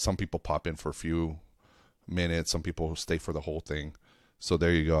 Some people pop in for a few minutes. Some people stay for the whole thing. So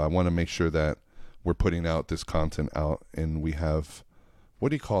there you go. I want to make sure that we're putting out this content out and we have, what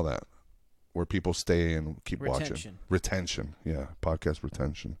do you call that? Where people stay and keep watching. Retention. Retention. Yeah. Podcast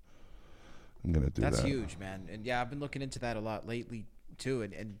retention. I'm going to do That's that. huge, man. And yeah, I've been looking into that a lot lately too.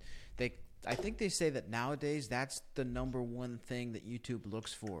 And I think they say that nowadays that's the number one thing that YouTube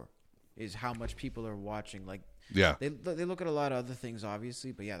looks for is how much people are watching. Like, Yeah. they look at a lot of other things,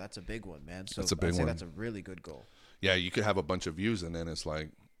 obviously, but yeah, that's a big one, man. So That's a big I'd say one. that's a really good goal. Yeah. You could have a bunch of views and then it's like,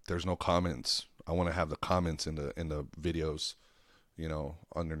 there's no comments. I want to have the comments in the videos,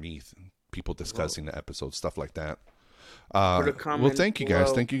 underneath people discussing the episode, stuff like that. Put a comment Well, thank you guys.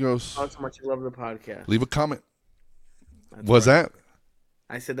 below. Thank you guys. Tell us how much you love the podcast. Leave a comment. That's Was right. that?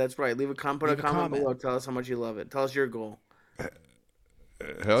 I said that's right. Leave a comment. Put Leave a a comment comment. below. Tell us how much you love it. Tell us your goal.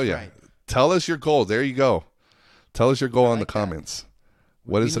 Hell yeah. right. Tell us your goal. There you go. Tell us your goal on the like that. comments.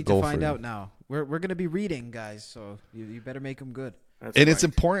 What is we the need to goal find for you? out now. We're gonna be reading, guys, so you better make them good. That's And right. it's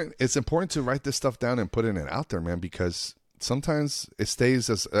important. It's important to write this stuff down and put it out there, man, because sometimes it stays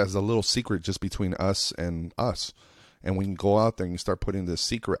as a little secret just between us, and we can go out there and start putting this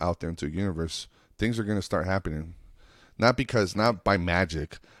secret out there into the universe. things are going to start happening. Not by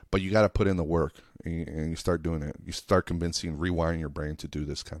magic, but you got to put in the work, and you start doing it. You start rewiring your brain to do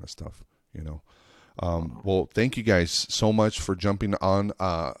this kind of stuff, you know. Well, thank you guys so much for jumping on.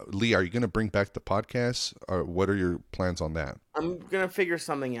 Lee, are you going to bring back the podcast, or what are your plans on that? I'm going to figure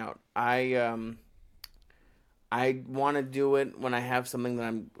something out. I want to do it when I have something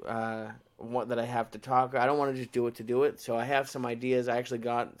that that I have to talk. I don't want to just do it to do it. So I have some ideas. I actually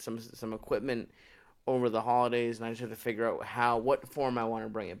got some equipment over the holidays, and I just have to figure out what form I want to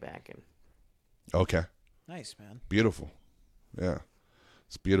bring it back in. Okay. Nice, man. Beautiful. Yeah,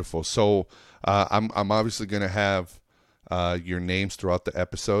 it's beautiful. So I'm obviously going to have your names throughout the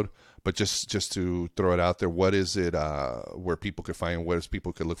episode, but just to throw it out there, what is it where people could find, what is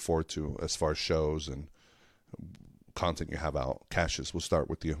people could look forward to as far as shows and content you have out? Cassius, we'll start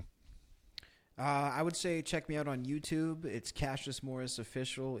with you. I would say check me out on YouTube. It's Cassius Morris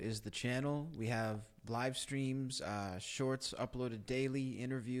Official is the channel. We have live streams, shorts uploaded daily,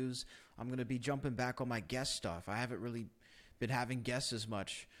 interviews. I'm going to be jumping back on my guest stuff. I haven't really been having guests as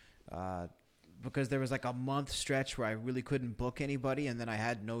much because there was like a month stretch where I really couldn't book anybody, and then I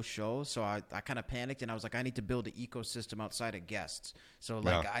had no show. So I kind of panicked, and I was like, I need to build an ecosystem outside of guests. So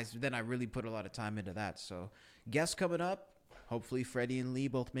like I really put a lot of time into that. So guests coming up. Hopefully, Freddie and Lee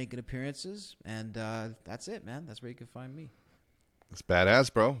both making appearances, and that's it, man. That's where you can find me. It's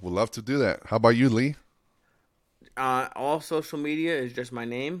badass, bro. We'd love to do that. How about you, Lee? All social media is just my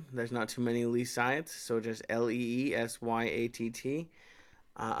name. There's not too many Lee Syatt, so just LeeSyatt.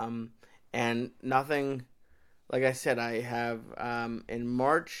 And nothing, like I said, I have in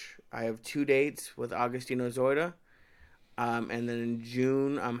March, I have 2 dates with Agostino Zoida. And then in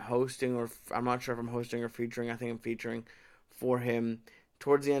June, I'm hosting, or I'm not sure if I'm hosting or featuring. I think I'm featuring for him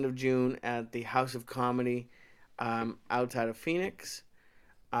towards the end of June at the House of Comedy outside of Phoenix.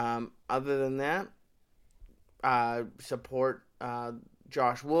 Other than that, support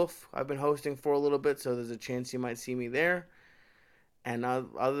Josh Wolf. I've been hosting for a little bit, so there's a chance you might see me there. And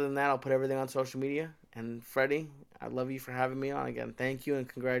other than that, I'll put everything on social media. And Freddie, I love you for having me on again. Thank you and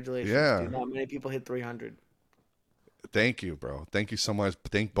congratulations. Yeah. Dude, not many people hit 300. Thank you, bro. Thank you so much.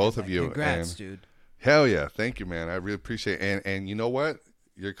 Thank both of you. Congrats, dude. Hell yeah. Thank you, man. I really appreciate it. And you know what?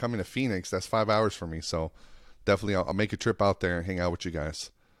 You're coming to Phoenix. That's 5 hours for me. So definitely I'll make a trip out there and hang out with you guys.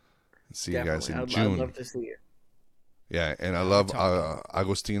 See you guys in June. I'd love to see you. Yeah, and I love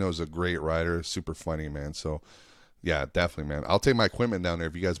Agostino's a great writer. Super funny, man. So, yeah, definitely, man. I'll take my equipment down there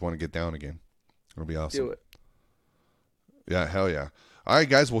if you guys want to get down again. It'll be awesome. Do it. Yeah, hell yeah. All right,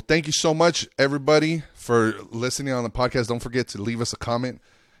 guys. Well, thank you so much, everybody, for listening on the podcast. Don't forget to leave us a comment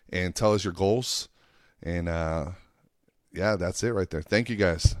and tell us your goals. And, yeah, that's it right there. Thank you,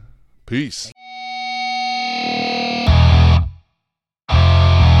 guys. Peace.